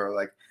superhero.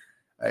 Like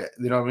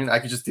you know what I mean? I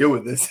could just deal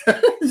with this.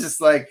 It's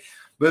just like,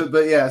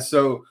 but yeah.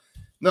 So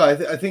no,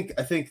 I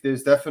think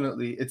there's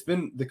definitely it's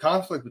been the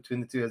conflict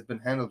between the two has been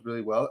handled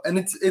really well, and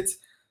it's.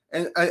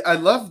 And I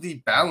love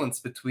the balance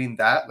between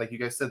that, like you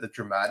guys said, the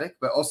dramatic,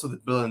 but also the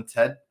Bill and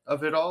Ted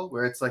of it all,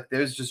 where it's like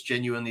there's just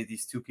genuinely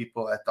these two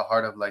people at the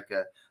heart of like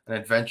an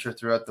adventure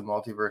throughout the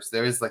multiverse.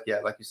 There is like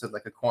like you said,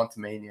 like a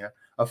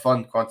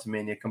fun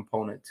Quantumania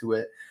component to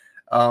it.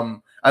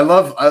 I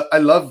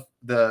love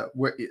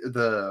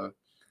the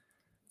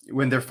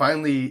when they're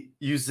finally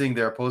using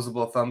their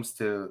opposable thumbs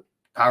to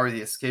power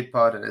the escape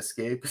pod and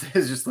escape.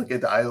 It's just like a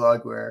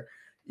dialogue where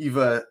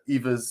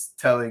Eva's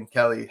telling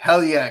Kelly,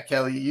 hell yeah,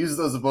 Kelly, use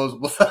those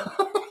opposable thumbs.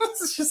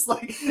 It's just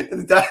like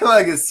the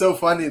dialogue is so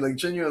funny, like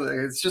genuinely,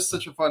 it's just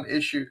such a fun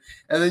issue.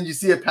 And then you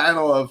see a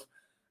panel of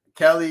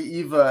Kelly,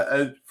 Eva,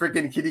 and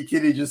freaking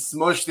Kitty just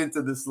smushed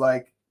into this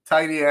like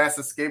tiny ass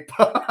escape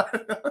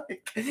pod.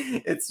 Like,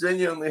 it's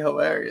genuinely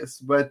hilarious.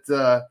 But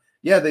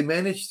they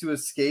managed to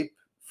escape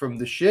from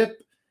the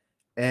ship,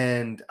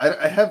 and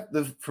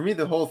for me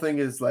the whole thing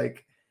is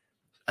like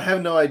I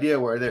have no idea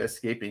where they're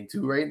escaping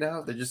to right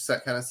now. They just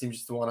kind of seem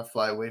just to want to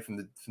fly away from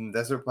the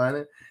desert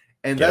planet,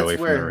 and Get that's away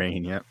where from the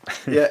rain. Yep.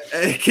 Yeah,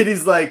 and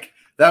Kitty's like,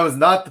 that was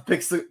not the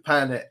Pixel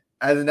planet.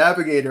 As a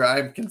navigator,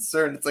 I'm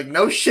concerned. It's like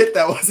no shit,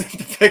 that wasn't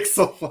the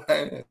Pixel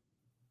planet.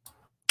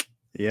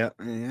 Yeah.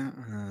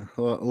 A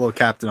little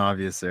Captain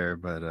Obvious there,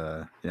 but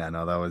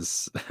that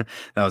was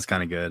that was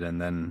kind of good. And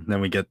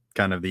then we get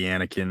kind of the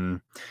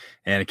Anakin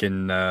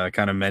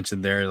kind of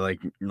mentioned there,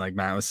 like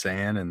Matt was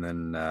saying, and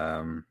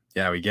then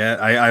we get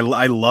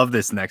I love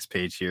this next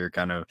page here,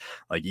 kind of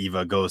like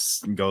Eva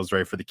goes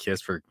right for the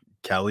kiss for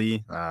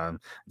Kelly, to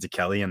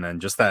Kelly, and then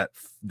just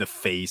the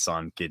face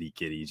on Kitty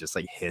just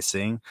like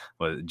hissing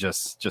was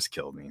just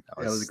killed me.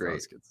 That was great. That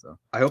was good stuff.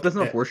 I hope that's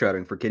not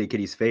foreshadowing for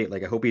Kitty's fate.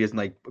 Like I hope he isn't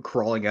like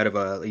crawling out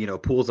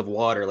of pools of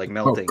water, like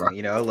melting,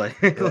 like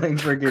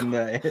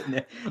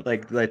freaking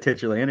like the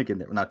titular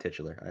Anakin. Not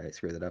titular, I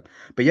screwed it up.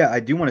 But yeah, I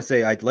do want to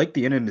say I like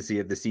the intimacy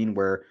of the scene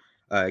where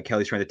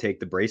Kelly's trying to take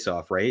the brace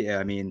off, right?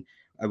 I mean,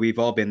 we've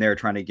all been there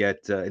trying to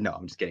get no,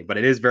 I'm just kidding, but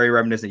it is very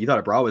reminiscent. You thought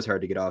a bra was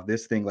hard to get off.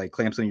 This thing like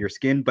clamps on your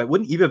skin, but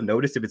wouldn't you have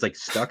noticed if it's like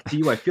stuck to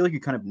you? I feel like you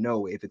kind of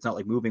know if it's not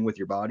like moving with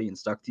your body and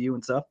stuck to you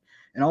and stuff.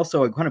 And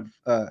also kind of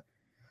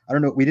I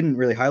don't know, we didn't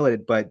really highlight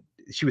it, but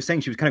she was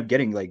saying she was kind of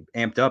getting like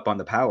amped up on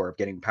the power of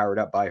getting powered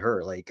up by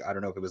her. Like I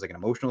don't know if it was like an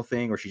emotional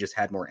thing or she just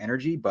had more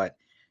energy, but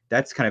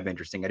that's kind of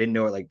interesting. I didn't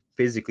know it like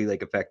physically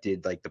like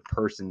affected like the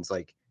person's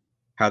like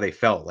how they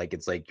felt. Like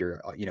it's like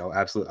your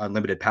absolute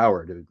unlimited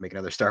power, to make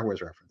another Star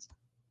Wars reference.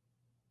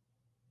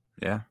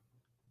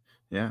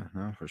 Yeah,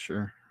 no, for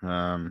sure.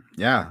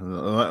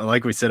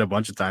 Like we said a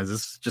bunch of times,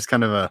 this is just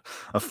kind of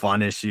a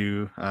fun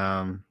issue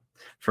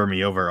for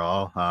me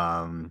overall.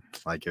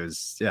 Like it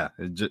was,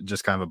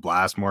 just kind of a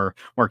blast. More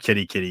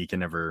kitty can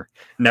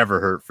never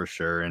hurt for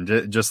sure.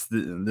 And just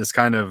this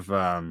kind of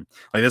like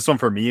this one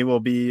for me will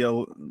be a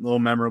little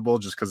memorable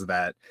just because of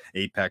that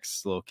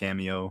Apex little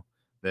cameo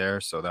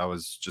there. So that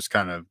was just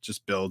kind of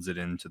just builds it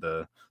into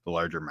the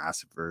larger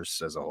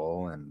Massiveverse as a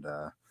whole. And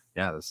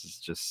yeah, this is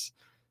just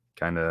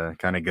kind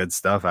of good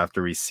stuff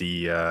after we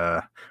see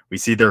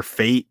their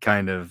fate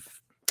kind of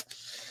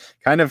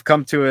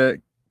come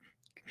to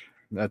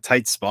a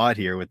tight spot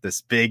here with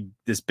this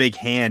big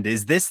hand.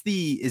 Is this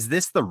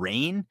the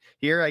rain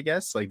here? I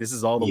guess like this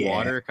is all the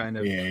water kind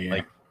of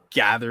like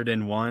gathered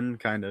in one,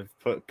 kind of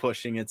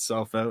pushing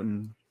itself out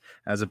and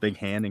has a big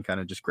hand and kind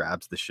of just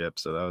grabs the ship.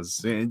 So that was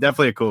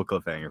definitely a cool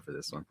cliffhanger for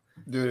this one.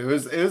 Dude, it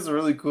was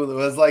really cool. It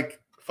was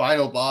like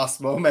final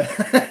boss moment,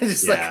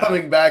 just like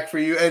coming back for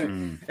you.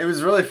 And it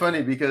was really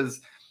funny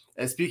because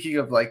speaking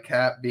of like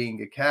Cat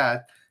being a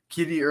cat,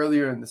 Kitty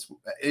earlier in this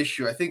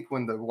issue, I think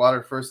when the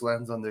water first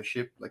lands on their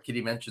ship, like Kitty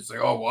mentions, like,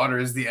 oh, water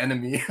is the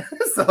enemy.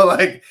 So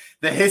like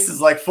the hiss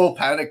is like full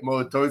panic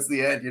mode towards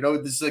the end, you know,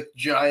 this like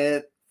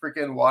giant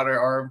freaking water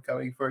arm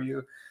coming for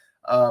you.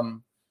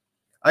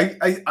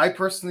 I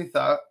personally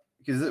thought,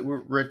 because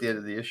we're at the end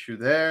of the issue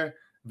there,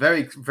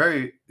 very,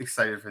 very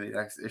excited for the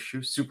next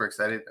issue, super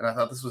excited. And I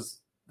thought this was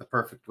the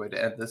perfect way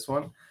to end this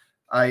one.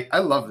 I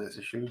love this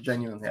issue,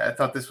 genuinely. I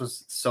thought this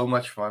was so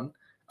much fun.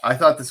 I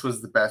thought this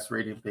was the best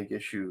Radiant Pink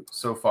issue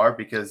so far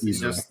because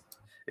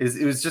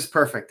it was just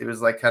perfect. It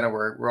was like kind of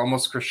we're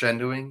almost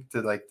crescendoing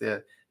to like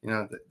the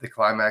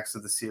climax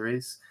of the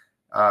series.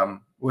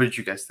 What did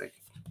you guys think?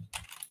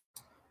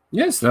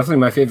 Yeah, it's definitely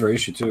my favorite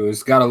issue too.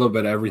 It's got a little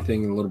bit of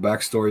everything, a little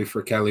backstory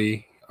for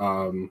Kelly.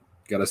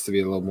 Got us to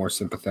be a little more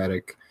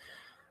sympathetic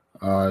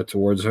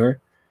towards her.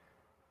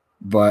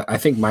 But I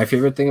think my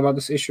favorite thing about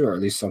this issue, or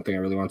at least something I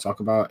really want to talk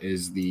about,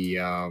 is the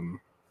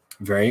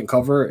variant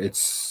cover.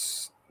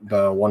 It's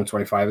the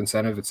 125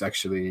 incentive. It's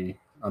actually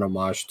an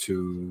homage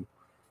to,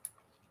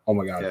 oh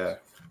my god,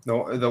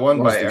 the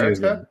one by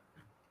Erica.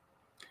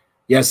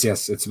 Yes,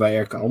 it's by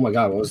Erica. Oh my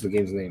god, what was the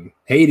game's name?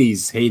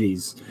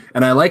 Hades.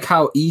 And I like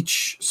how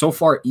each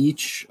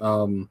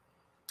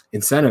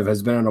incentive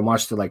has been an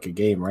homage to like a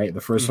game, right? The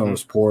first one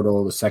was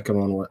Portal. The second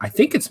one was, I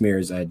think it's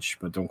Mirror's Edge,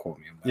 but don't quote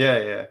me on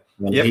that. Yeah.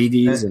 And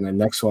Hades, and the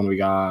next one we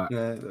got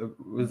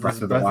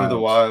Breath of the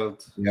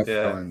Wild.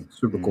 Yep,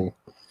 super cool.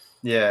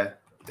 Yeah.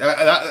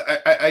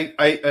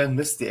 I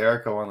missed the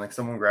Erica one. Like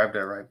someone grabbed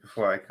it right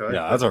before I could.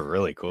 Yeah, that's a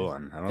really cool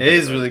one. It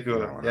is really cool.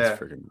 Yeah,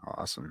 that's freaking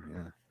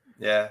awesome.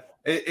 Yeah.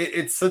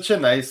 It's such a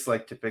nice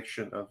like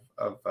depiction of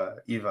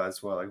Eva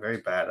as well. Like very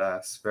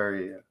badass.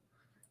 Very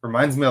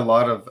reminds me a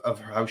lot of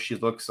how she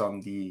looks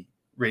on the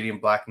Radiant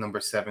Black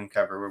 #7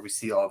 cover where we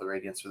see all the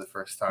Radiants for the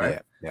first time.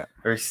 Yeah.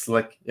 Very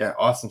slick. Yeah,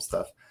 awesome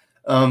stuff.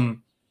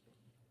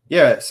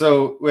 Yeah.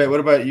 So wait, what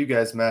about you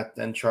guys, Matt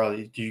and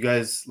Charlie? Do you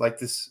guys like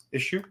this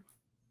issue?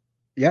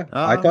 Yeah,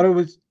 I thought it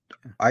was.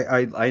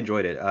 I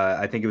enjoyed it.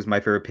 I think it was my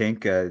favorite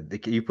Pink.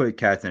 You put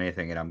cats in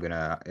anything,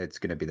 and it's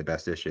gonna be the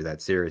best issue of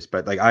that series.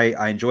 But like,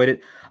 I enjoyed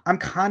it. I'm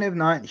kind of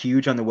not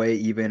huge on the way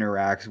Eva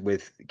interacts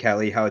with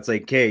Kelly. How it's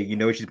like, hey, you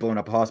know she's blowing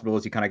up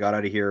hospitals. You kind of got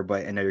out of here,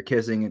 and now you're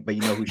kissing. But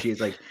you know who she is.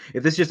 Like,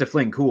 if this is just a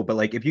fling, cool. But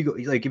like,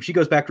 if she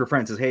goes back to her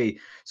friend and says, hey,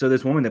 so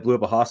this woman that blew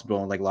up a hospital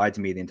and like lied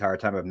to me the entire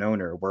time I've known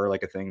her, we're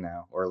like a thing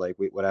now, or like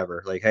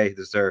whatever. Like, hey,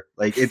 this is her.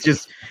 Like, it's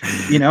just,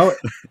 and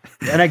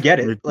I get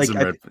it. Like,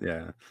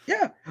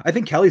 I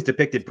think Kelly's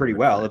depicted pretty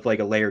well. If like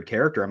a layered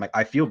character, I'm like,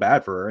 I feel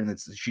bad for her, and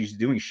she's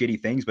doing shitty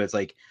things, but it's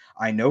like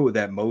I know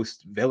that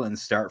most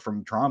villains start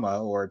from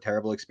trauma or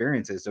terrible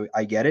experiences, so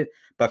I get it.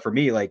 But for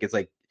me, like it's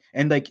like,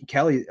 and like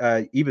Kelly,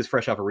 Eva's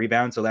fresh off a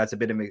rebound, so that's a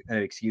bit of an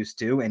excuse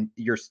too. And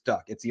you're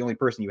stuck; it's the only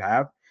person you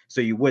have,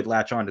 so you would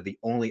latch on to the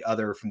only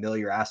other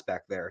familiar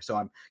aspect there. So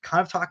I'm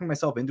kind of talking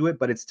myself into it,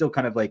 but it's still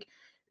kind of like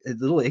a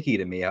little icky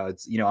to me. How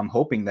it's I'm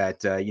hoping that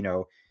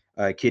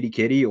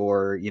Kitty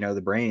or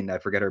the Brain, I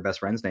forget her best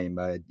friend's name,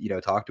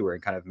 talk to her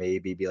and kind of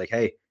maybe be like,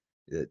 hey,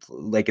 it's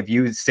like if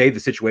you save the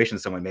situation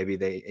to someone, maybe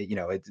they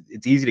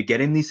it's easy to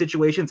get in these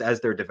situations as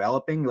they're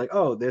developing, like,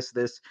 oh, this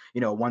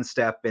one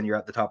step and you're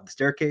at the top of the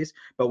staircase,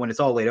 but when it's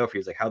all laid out for you,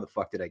 it's like, how the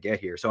fuck did I get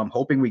here? So I'm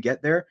hoping we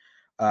get there.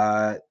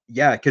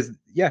 Because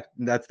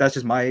that's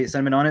just my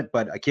sentiment on it.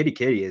 But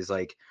Kitty is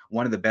like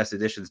one of the best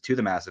additions to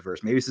the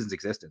Massiveverse, maybe since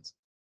existence.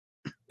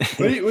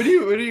 What do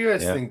you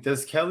guys think?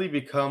 Does Kelly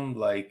become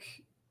like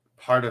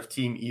part of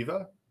Team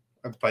Eva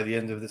by the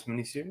end of this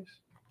miniseries?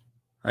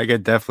 I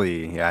could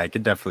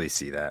definitely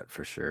see that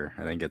for sure.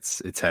 I think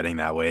it's heading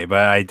that way, but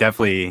I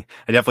definitely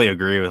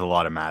agree with a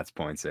lot of Matt's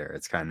points there.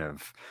 It's kind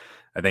of,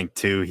 I think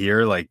too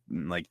here, like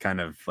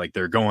kind of like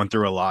they're going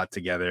through a lot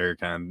together,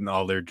 kind of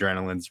all their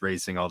adrenaline's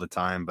racing all the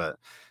time. But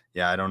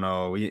yeah, I don't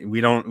know.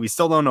 We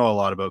still don't know a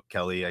lot about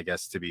Kelly, I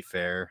guess, to be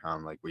fair.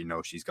 Like we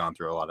know she's gone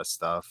through a lot of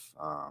stuff.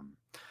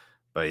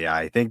 But yeah,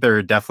 I think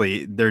there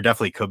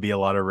definitely could be a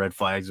lot of red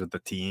flags with the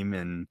team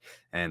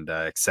and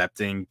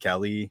accepting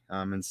Kelly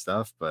and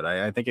stuff. But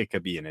I think it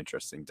could be an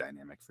interesting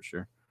dynamic for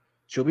sure.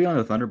 She'll be on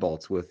the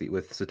Thunderbolts with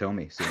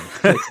Satomi soon.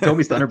 Like,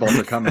 Satomi's Thunderbolts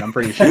are coming, I'm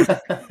pretty sure. I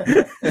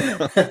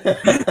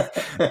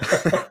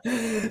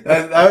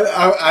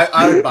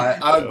would buy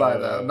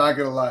that. I'm not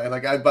gonna lie.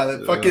 Like I'd buy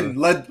that fucking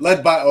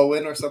led by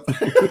Owen or something.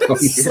 Like, you know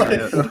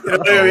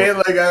what I mean?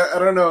 Like I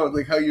don't know,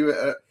 like how you.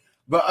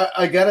 But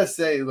I gotta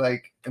say,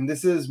 like, and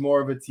this is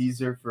more of a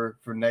teaser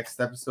for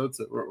next episode,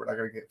 so we're not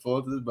gonna get full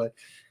into this, but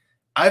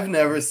I've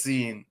never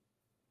seen,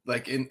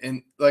 like,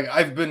 in like,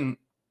 I've been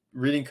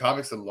reading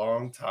comics a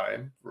long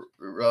time,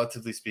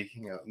 relatively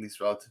speaking, at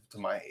least relative to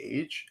my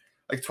age,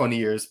 like 20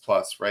 years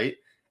plus, right?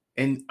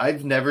 And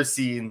I've never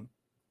seen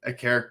a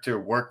character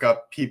work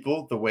up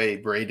people the way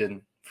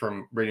Braden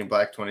from Braden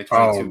Black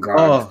 2022 Oh,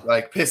 God.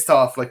 like pissed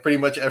off like pretty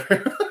much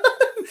everyone.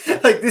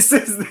 Like this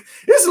is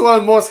one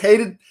of the most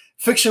hated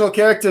fictional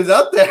characters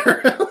out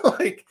there.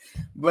 Like,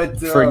 but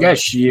Forget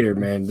Sheer,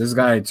 man. This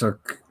guy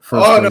took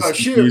first oh no, place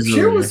Sheer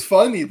easily. was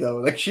funny though.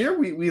 Like Sheer,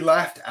 we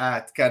laughed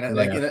at kind of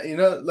like Yeah. you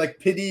know like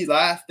Pity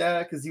laughed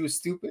at because he was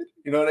stupid.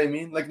 You know what I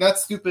mean? Like not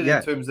stupid Yeah.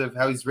 in terms of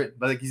how he's written,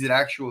 but like he's an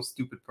actual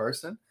stupid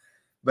person.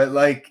 But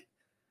like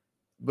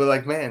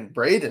man,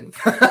 Braden.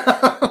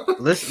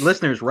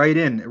 Listeners, write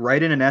in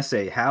an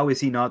essay. How is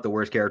he not the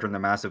worst character in the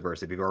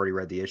Massiveverse? If you've already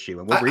read the issue,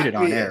 and we'll read it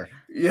on air.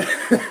 Yeah,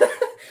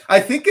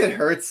 I think it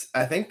hurts.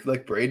 I think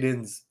like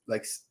Braden's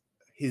like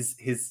his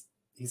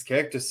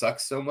character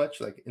sucks so much,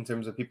 like in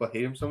terms of people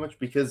hate him so much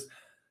because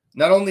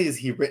not only is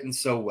he written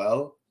so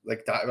well,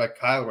 like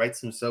Kyle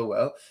writes him so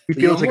well, He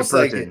but feels like a almost,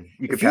 person.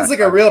 it feels like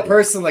a real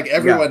person, like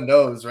everyone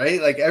knows,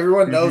 right? Like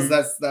everyone knows Mhm.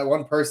 that's that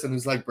one person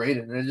who's like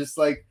Braden, and it's just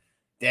like,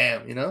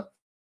 damn, you know.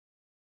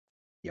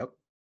 Yep.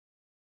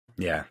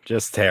 Yeah,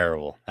 just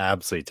terrible,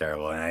 absolutely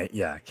terrible. And I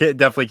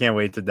definitely can't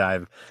wait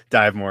to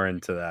dive more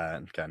into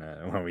that kind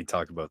of when we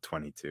talk about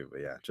 22.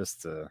 But yeah,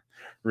 just a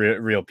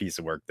real piece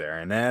of work there.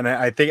 And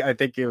I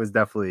think it was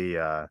definitely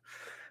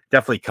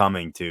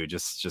coming too.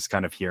 Just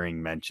kind of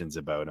hearing mentions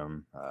about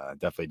him.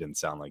 Definitely didn't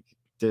sound like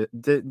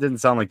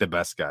the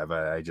best guy.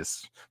 But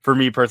for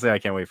me personally, I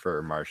can't wait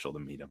for Marshall to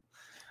meet him.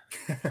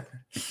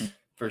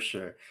 For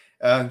sure.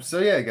 So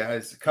yeah,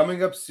 guys,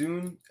 coming up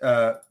soon.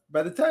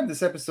 By the time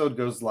this episode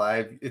goes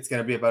live, it's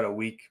going to be about a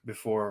week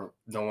before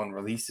No One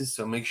releases.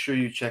 So make sure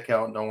you check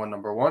out No One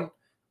 #1.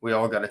 We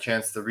all got a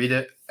chance to read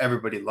it.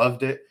 Everybody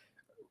loved it.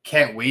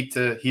 Can't wait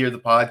to hear the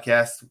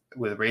podcast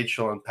with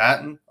Rachel and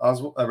Patton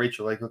Oswalt.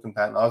 Rachel Lakewood and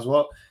Patton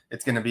Oswalt.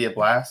 It's going to be a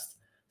blast.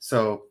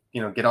 So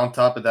get on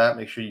top of that.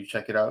 Make sure you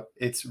check it out.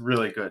 It's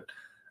really good.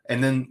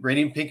 And then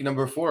Radiant Pink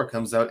 #4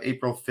 comes out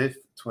April 5th,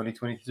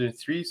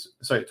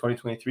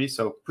 2023.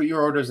 So put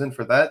your orders in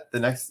for that. The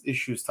next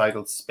issue is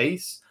titled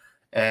Space.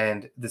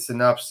 And the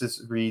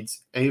synopsis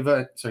reads,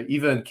 Eva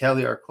and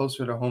Kelly are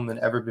closer to home than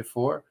ever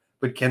before,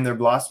 but can their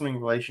blossoming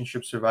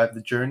relationship survive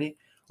the journey,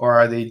 or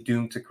are they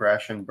doomed to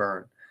crash and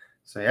burn?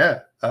 So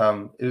yeah,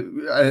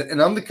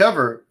 and on the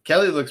cover,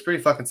 Kelly looks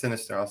pretty fucking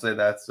sinister. I'll say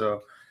that.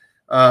 So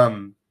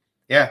Breath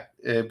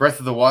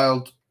of the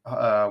Wild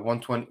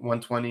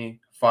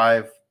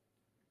 125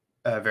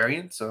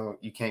 variant, so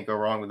you can't go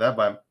wrong with that,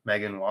 by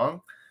Megan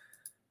Wong.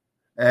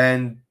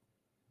 And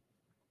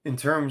in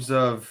terms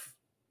of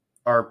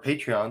our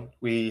Patreon,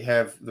 we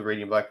have the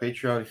Radiant Black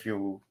Patreon. If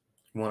you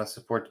want to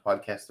support the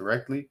podcast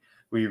directly,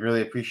 we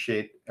really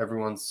appreciate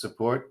everyone's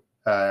support.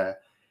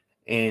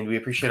 And we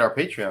appreciate our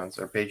Patreons.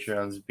 Our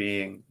Patreons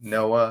being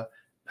Noah,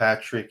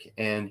 Patrick,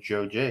 and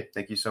Joe J.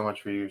 Thank you so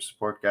much for your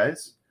support,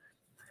 guys.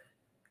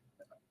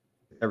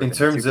 Everything. In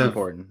terms Super of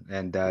important,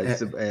 and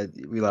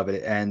we love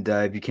it. And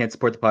if you can't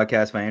support the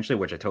podcast financially,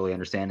 which I totally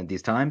understand in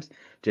these times,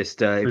 just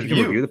if you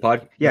can review the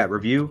pod,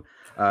 review.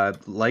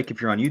 Like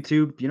if you're on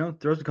YouTube,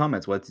 throw some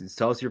comments.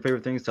 Tell us your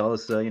favorite things. Tell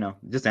us,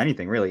 just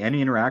anything really.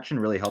 Any interaction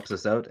really helps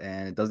us out,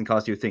 and it doesn't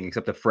cost you a thing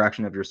except a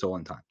fraction of your soul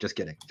and time. Just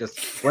kidding. Just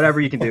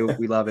whatever you can do,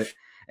 we love it,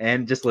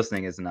 and just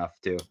listening is enough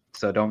too.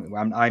 So don't.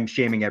 I'm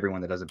shaming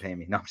everyone that doesn't pay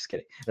me. No, I'm just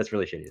kidding. That's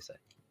really shitty to say.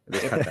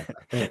 Let's cut that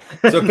back.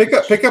 So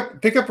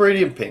pick up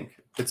Radiant Pink.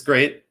 It's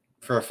great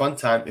for a fun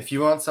time. If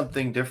you want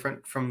something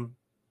different from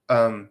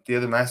the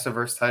other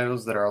Massiveverse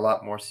titles that are a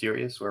lot more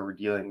serious, where we're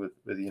dealing with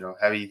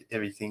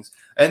heavy things,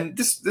 and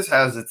this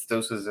has its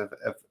doses of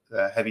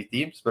heavy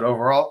themes, but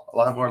overall a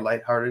lot more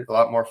lighthearted, a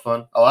lot more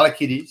fun, a lot of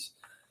kitties,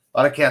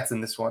 a lot of cats in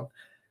this one.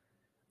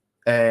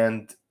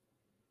 And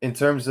in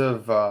terms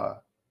of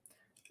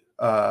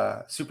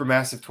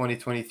Supermassive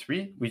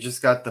 2023, we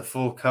just got the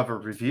full cover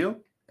reveal,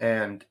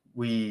 and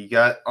we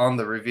got on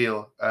the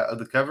reveal of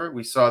the cover,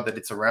 we saw that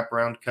it's a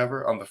wraparound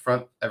cover. On the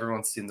front,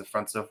 everyone's seen the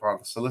front so far on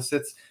the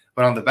solicits,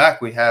 but on the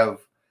back we have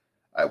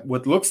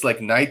what looks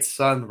like Night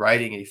Sun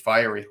riding a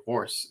fiery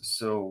horse.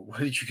 So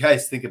what did you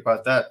guys think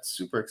about that?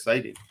 Super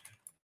exciting.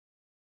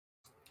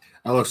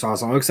 That looks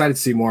awesome. I'm excited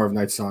to see more of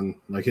Night Sun.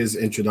 Like, his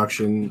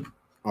introduction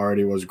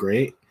already was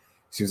great.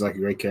 Seems like a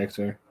great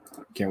character.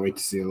 Can't wait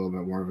to see a little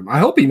bit more of him. I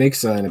hope he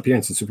makes an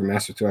appearance in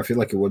Supermassive too. I feel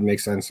like it would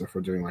make sense if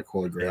we're doing like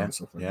Holy Grail and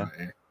stuff like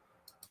that.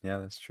 Yeah,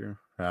 that's true.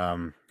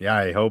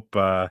 I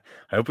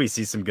hope we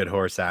see some good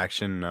horse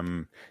action.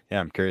 I'm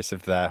curious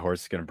if that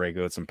horse is going to break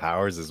out some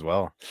powers as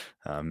well.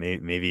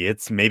 Maybe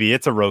it's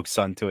a rogue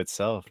sun to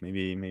itself.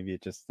 Maybe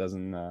it just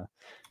doesn't. Oh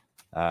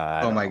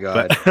my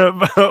god!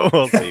 But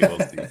we'll see.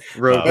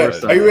 Rogue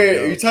horse. Are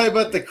you talking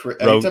about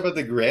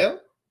the Grail?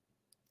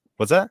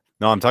 What's that?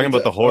 No, I'm talking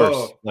about the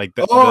horse, like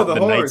the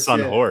Night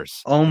Sun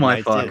horse. Oh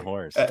my god,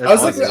 horse. I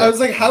was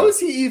like, how is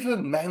he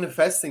even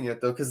manifesting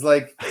it though? Because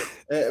like,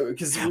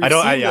 Because I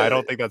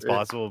don't think that's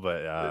possible,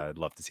 but I'd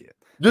love to see it.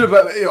 No,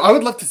 but I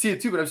would love to see it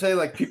too. But I'm saying,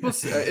 like, people,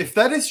 if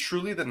that is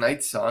truly the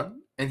Night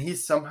Sun and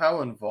he's somehow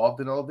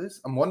involved in all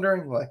this, I'm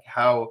wondering like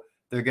how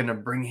they're gonna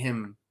bring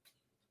him.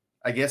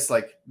 I guess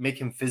like make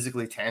him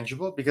physically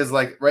tangible because,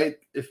 like, right?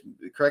 If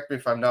correct me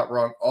if I'm not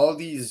wrong, all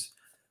these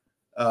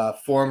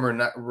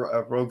former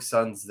Rogue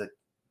Sons that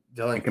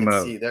Dylan can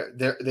see,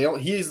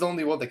 he's the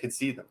only one that can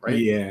see them, right?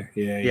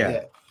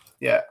 Yeah.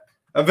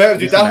 I'm very,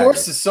 dude, that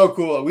horse is so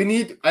cool. We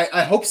need.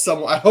 I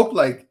hope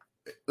like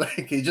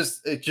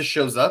it just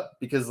shows up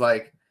because,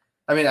 like,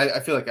 I mean, I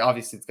feel like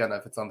obviously it's gonna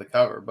if it's on the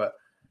cover, but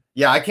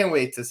yeah, I can't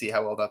wait to see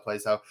how well that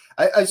plays out.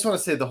 I just want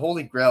to say the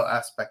Holy Grail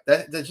aspect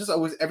that just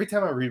always every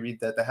time I reread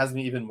that has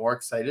me even more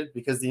excited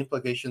because the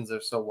implications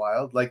are so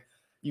wild. Like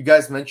you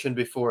guys mentioned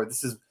before,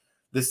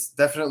 this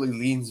definitely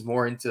leans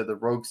more into the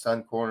Rogue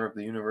Sun corner of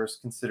the universe,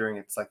 considering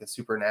it's like a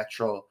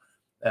supernatural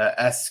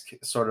esque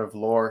sort of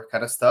lore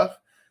kind of stuff.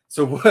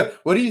 So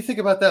what do you think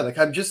about that? Like,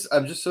 I'm just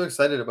so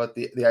excited about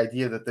the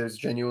idea that there's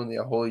genuinely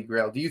a Holy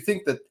Grail. Do you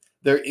think that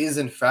there is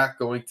in fact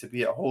going to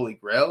be a Holy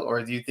Grail,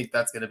 or do you think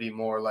that's going to be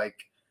more like,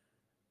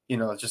 you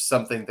know, just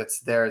something that's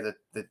there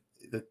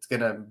that's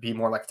going to be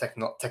more like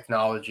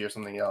technology or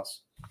something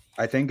else?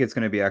 I think it's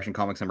going to be Action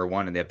Comics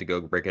 #1, and they have to go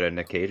break it at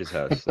Nick Cage's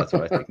house. That's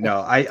what I think.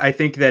 No, I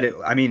think that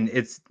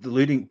it's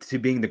alluding to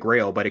being the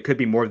Grail, but it could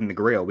be more than the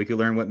Grail. We could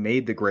learn what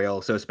made the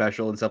Grail so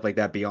special and stuff like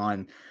that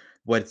beyond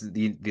what's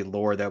the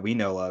lore that we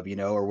know of, you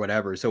know, or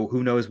whatever. So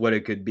who knows what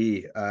it could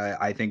be?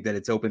 I think that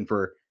it's open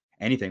for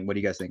anything. What do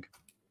you guys think?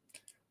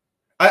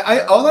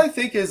 All I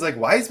think is like,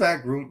 why is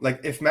Matt Groom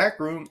like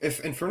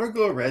if Inferno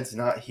Glow Red's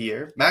not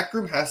here, Matt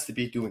Groom has to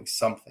be doing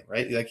something,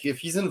 right? Like if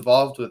he's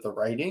involved with the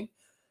writing,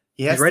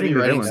 he's writing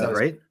the villain,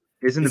 right?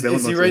 Isn't the villain?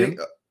 Is he writing?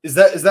 Is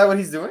that what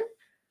he's doing?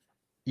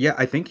 Yeah,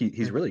 I think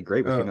he's really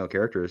great with female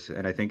characters,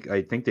 and I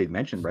think they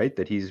mentioned right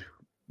that he's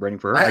writing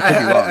for her.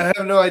 I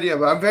have no idea,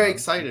 but I'm very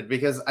excited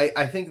because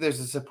I think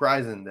there's a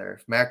surprise in there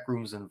if Matt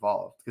Groom's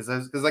involved.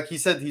 Because like he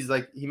said,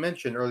 he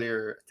mentioned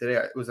earlier today,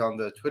 it was on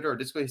the Twitter or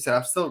Discord, he said,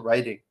 I'm still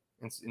writing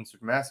in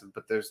Supermassive,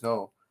 but there's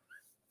no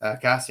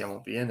Cassian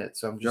won't be in it.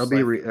 So I'm just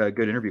that'll be a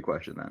good interview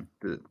question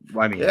then.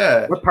 I mean,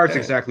 yeah, what parts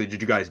exactly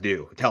did you guys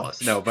do? Tell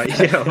us. No, but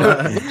you know,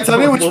 tell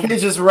me which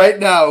pages right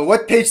now.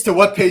 What page to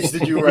what page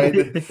did you write?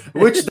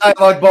 Which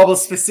dialogue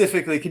bubbles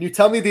specifically? Can you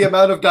tell me the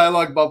amount of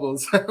dialogue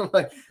bubbles?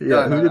 Like, who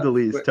did the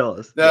least? But, tell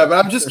us. Yeah,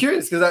 but I'm just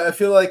curious because I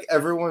feel like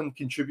everyone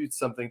contributes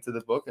something to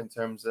the book in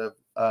terms of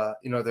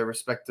their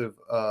respective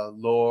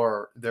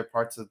lore, their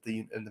parts of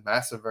in the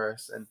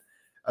Massiverse, and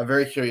I'm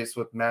very curious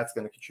what Matt's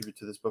going to contribute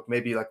to this book.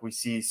 Maybe like we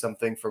see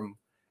something from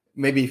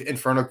maybe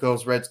Inferno Glow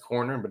Red's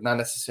corner, but not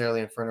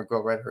necessarily Inferno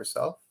Glow Red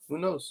herself. Who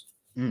knows?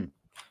 Yeah,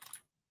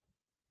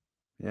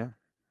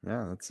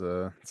 that's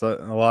a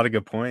lot of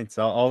good points.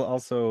 I'll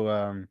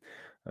also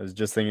I was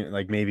just thinking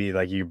like maybe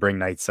like you bring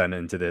Night Sun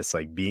into this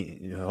like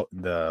being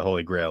the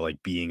Holy Grail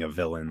like being a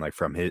villain like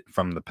from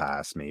the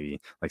past,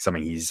 maybe like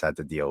something he's had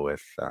to deal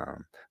with. But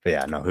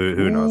yeah, no,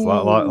 who knows?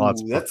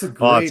 Lots. That's a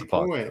great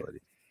point.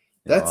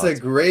 That's a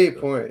great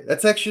point.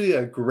 That's actually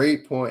a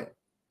great point.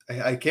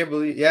 I can't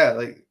believe,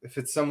 like if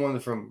it's someone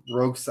from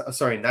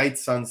Night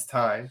Sun's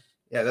time,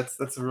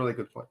 that's a really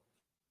good point.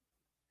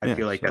 I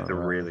feel like that's a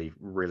really,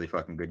 really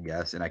fucking good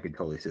guess, and I could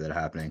totally see that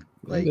happening.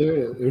 Like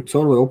they're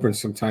totally open to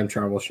some time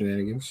travel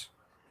shenanigans.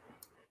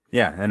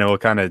 Yeah, and it will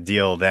kind of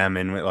deal them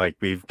in like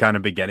we've kind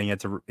of been getting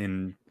it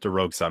into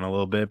Rogue Sun a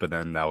little bit, but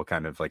then that will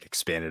kind of like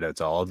expand it out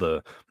to all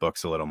the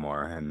books a little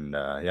more, and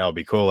it'll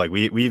be cool. Like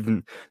we've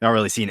not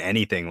really seen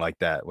anything like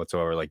that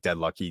whatsoever. Like Dead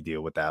Lucky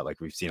deal with that.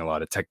 Like we've seen a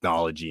lot of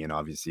technology and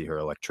obviously her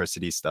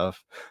electricity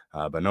stuff,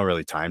 but no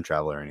really time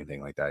travel or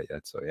anything like that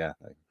yet. So yeah,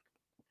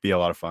 be a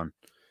lot of fun.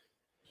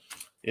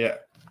 Yeah,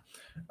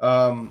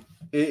 and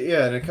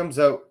it comes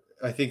out.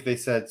 I think they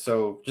said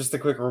so. Just a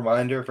quick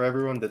reminder for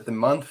everyone that the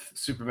month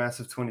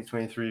Supermassive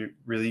 2023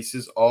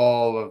 releases,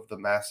 all of the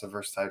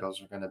Massiverse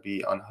titles are going to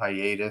be on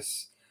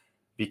hiatus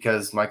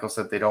because Michael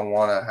said they don't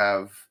want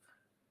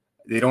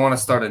to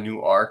start a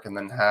new arc and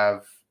then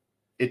have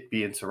it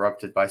be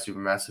interrupted by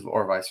Supermassive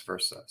or vice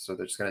versa. So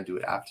they're just going to do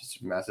it after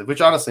Supermassive,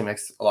 which honestly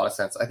makes a lot of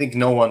sense. I think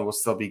No One will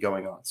still be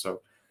going on. So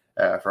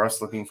for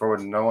us looking forward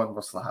to No One,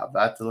 we'll still have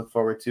that to look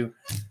forward to.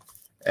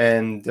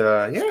 And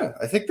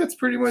I think that's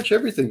pretty much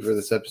everything for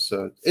this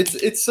episode.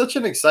 It's such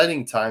an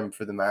exciting time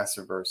for the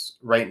Massiverse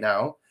right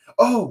now.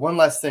 Oh, one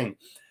last thing.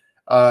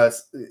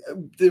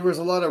 There was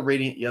a lot of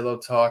Radiant Yellow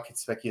talk and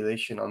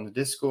speculation on the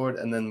Discord,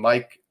 and then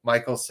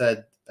Michael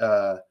said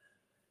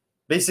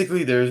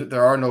basically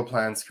there are no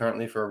plans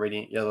currently for a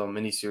Radiant Yellow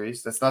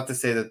miniseries. That's not to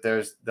say that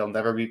there'll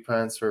never be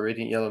plans for a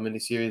Radiant Yellow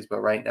miniseries, but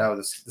right now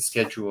the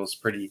schedule is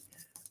pretty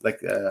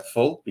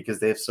full because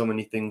they have so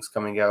many things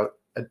coming out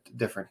at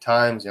different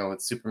times,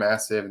 with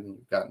Supermassive, and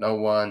you've got No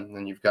One, and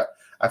then you've got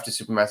after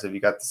Supermassive, you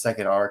got the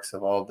second arcs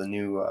of all the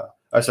new.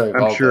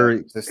 I'm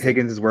sure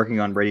Higgins is working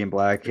on Radiant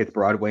Black. Hits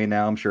Broadway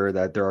now. I'm sure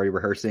that they're already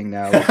rehearsing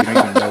now. We don't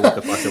even know what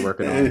the fuck they're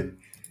working on.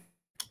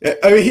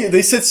 I mean,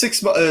 they said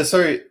 6 months.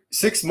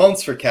 6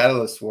 months for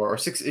Catalyst War, or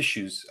 6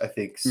 issues, I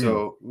think.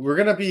 So we're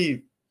gonna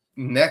be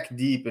neck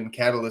deep in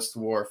Catalyst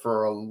War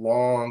for a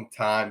long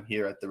time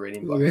here at the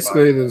Radiant Block.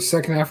 Basically, the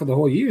second half of the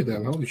whole year.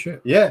 Then, holy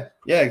shit. Yeah,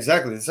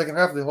 exactly. The second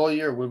half of the whole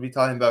year, we'll be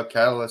talking about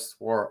Catalyst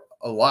War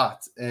a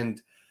lot.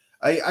 And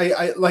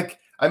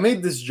I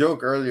made this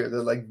joke earlier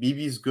that like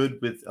BB's good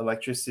with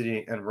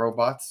electricity and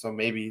robots, so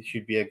maybe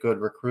she'd be a good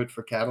recruit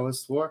for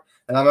Catalyst War.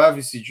 And I'm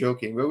obviously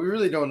joking, but we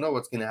really don't know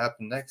what's going to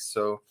happen next.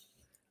 So,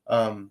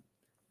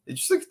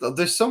 it's just like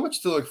there's so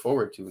much to look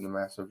forward to in the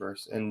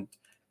Massiverse, and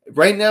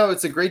right now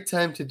it's a great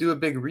time to do a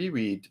big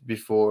reread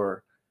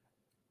before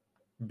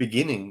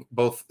beginning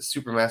both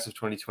Supermassive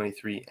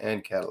 2023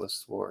 and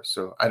Catalyst War.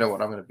 So I know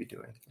what I'm going to be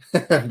doing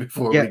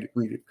before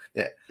we do.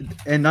 Yeah.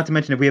 And not to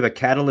mention, if we have a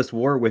Catalyst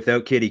War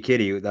without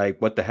Kitty, like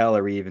what the hell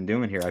are we even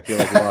doing here? I feel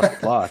like we lost the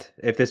plot.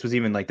 If this was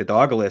even like the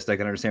dog list, I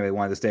can understand they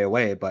wanted to stay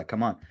away, but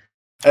come on.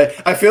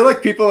 I feel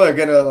like people are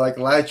gonna like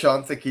latch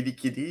on to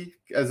Kitty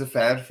as a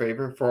fan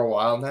favorite for a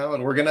while now,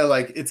 and we're gonna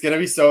like it's gonna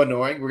be so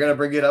annoying. We're gonna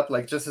bring it up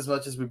like just as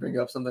much as we bring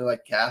up something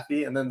like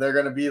Kathy, and then they're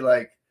gonna be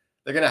like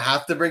they're gonna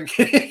have to bring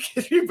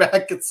Kitty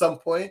back at some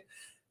point.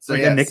 So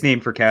like a nickname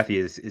for Kathy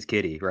is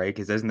Kitty, right?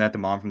 Because isn't that the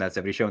mom from that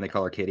 70s show and they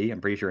call her Kitty?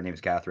 I'm pretty sure her name is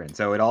Catherine.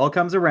 So it all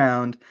comes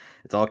around.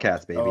 It's all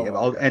cats, baby.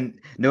 And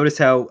notice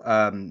how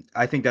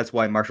I think that's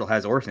why Marshall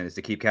has Orson, is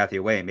to keep Kathy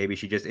away. Maybe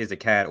she just is a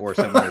cat or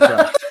someone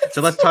herself.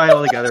 So let's tie it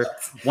all together.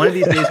 One of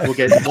these days we'll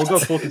go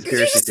full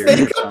conspiracy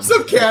theory.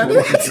 Some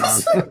canon.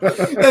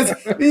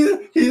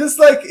 he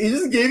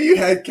just gave you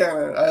head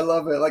canon. I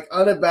love it. Like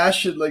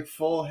unabashed, like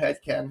full head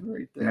canon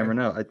right there. You never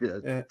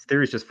know.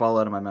 Theories just fall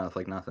out of my mouth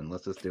like nothing.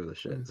 Let's just do this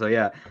shit. So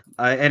yeah,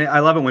 and I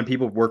love it when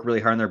people work really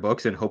hard on their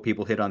books and hope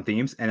people hit on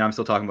themes. And I'm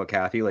still talking about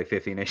Kathy like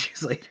 15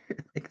 issues later.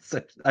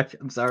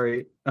 I'm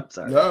sorry.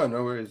 No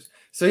worries.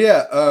 So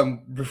yeah,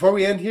 before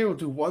we end here, we'll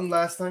do one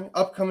last thing.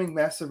 Upcoming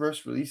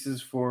Massiverse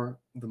releases for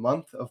the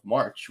month of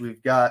March.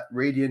 We've got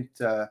Radiant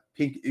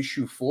Pink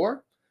issue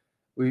 4.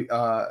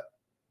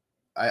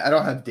 I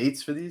don't have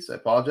dates for these. I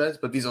apologize,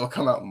 but these all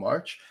come out in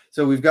March.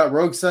 So we've got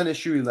Rogue Sun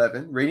issue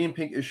 11, Radiant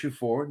Pink issue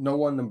 4, No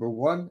One number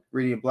 1,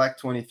 Radiant Black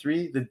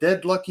 23, The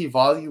Dead Lucky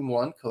volume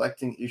 1,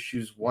 collecting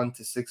issues 1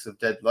 to 6 of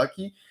Dead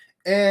Lucky,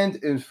 and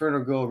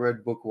Inferno Girl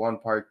Red Book 1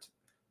 part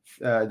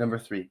number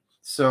 3.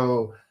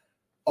 So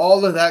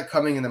all of that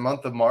coming in the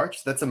month of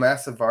March. That's a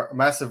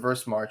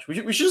Massiverse March. We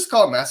should just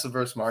call it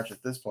Massiverse March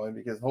at this point,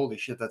 because holy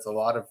shit, that's a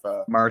lot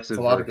of March. A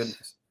lot of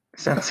goodness.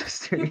 Sounds so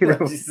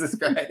stupid. Jesus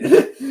Christ.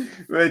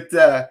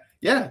 But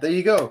yeah, there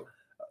you go.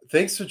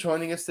 Thanks for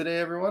joining us today,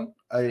 everyone.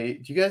 Do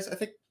you guys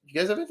have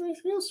anything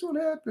else you want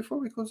to add before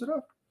we close it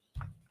off?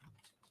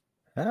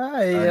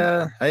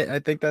 I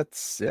think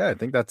that's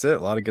it. A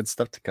lot of good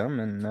stuff to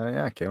come, and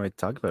I can't wait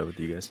to talk about it with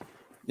you guys.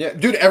 Yeah,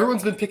 dude,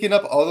 everyone's been picking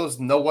up all those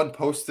No One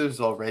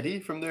posters already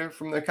from their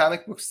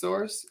comic book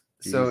stores.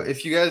 So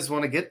if you guys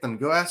want to get them,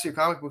 go ask your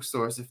comic book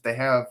stores if they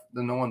have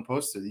the No One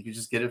poster. You can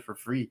just get it for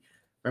free.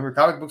 Remember,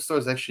 comic book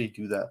stores actually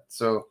do that.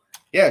 So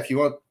yeah, if you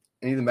want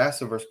any of the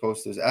Massiverse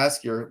posters,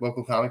 ask your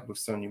local comic book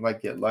store and you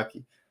might get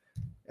lucky.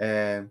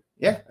 And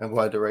yeah, I'm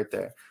glad they're right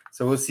there.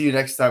 So we'll see you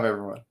next time,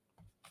 everyone.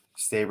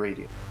 Stay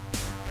radiant.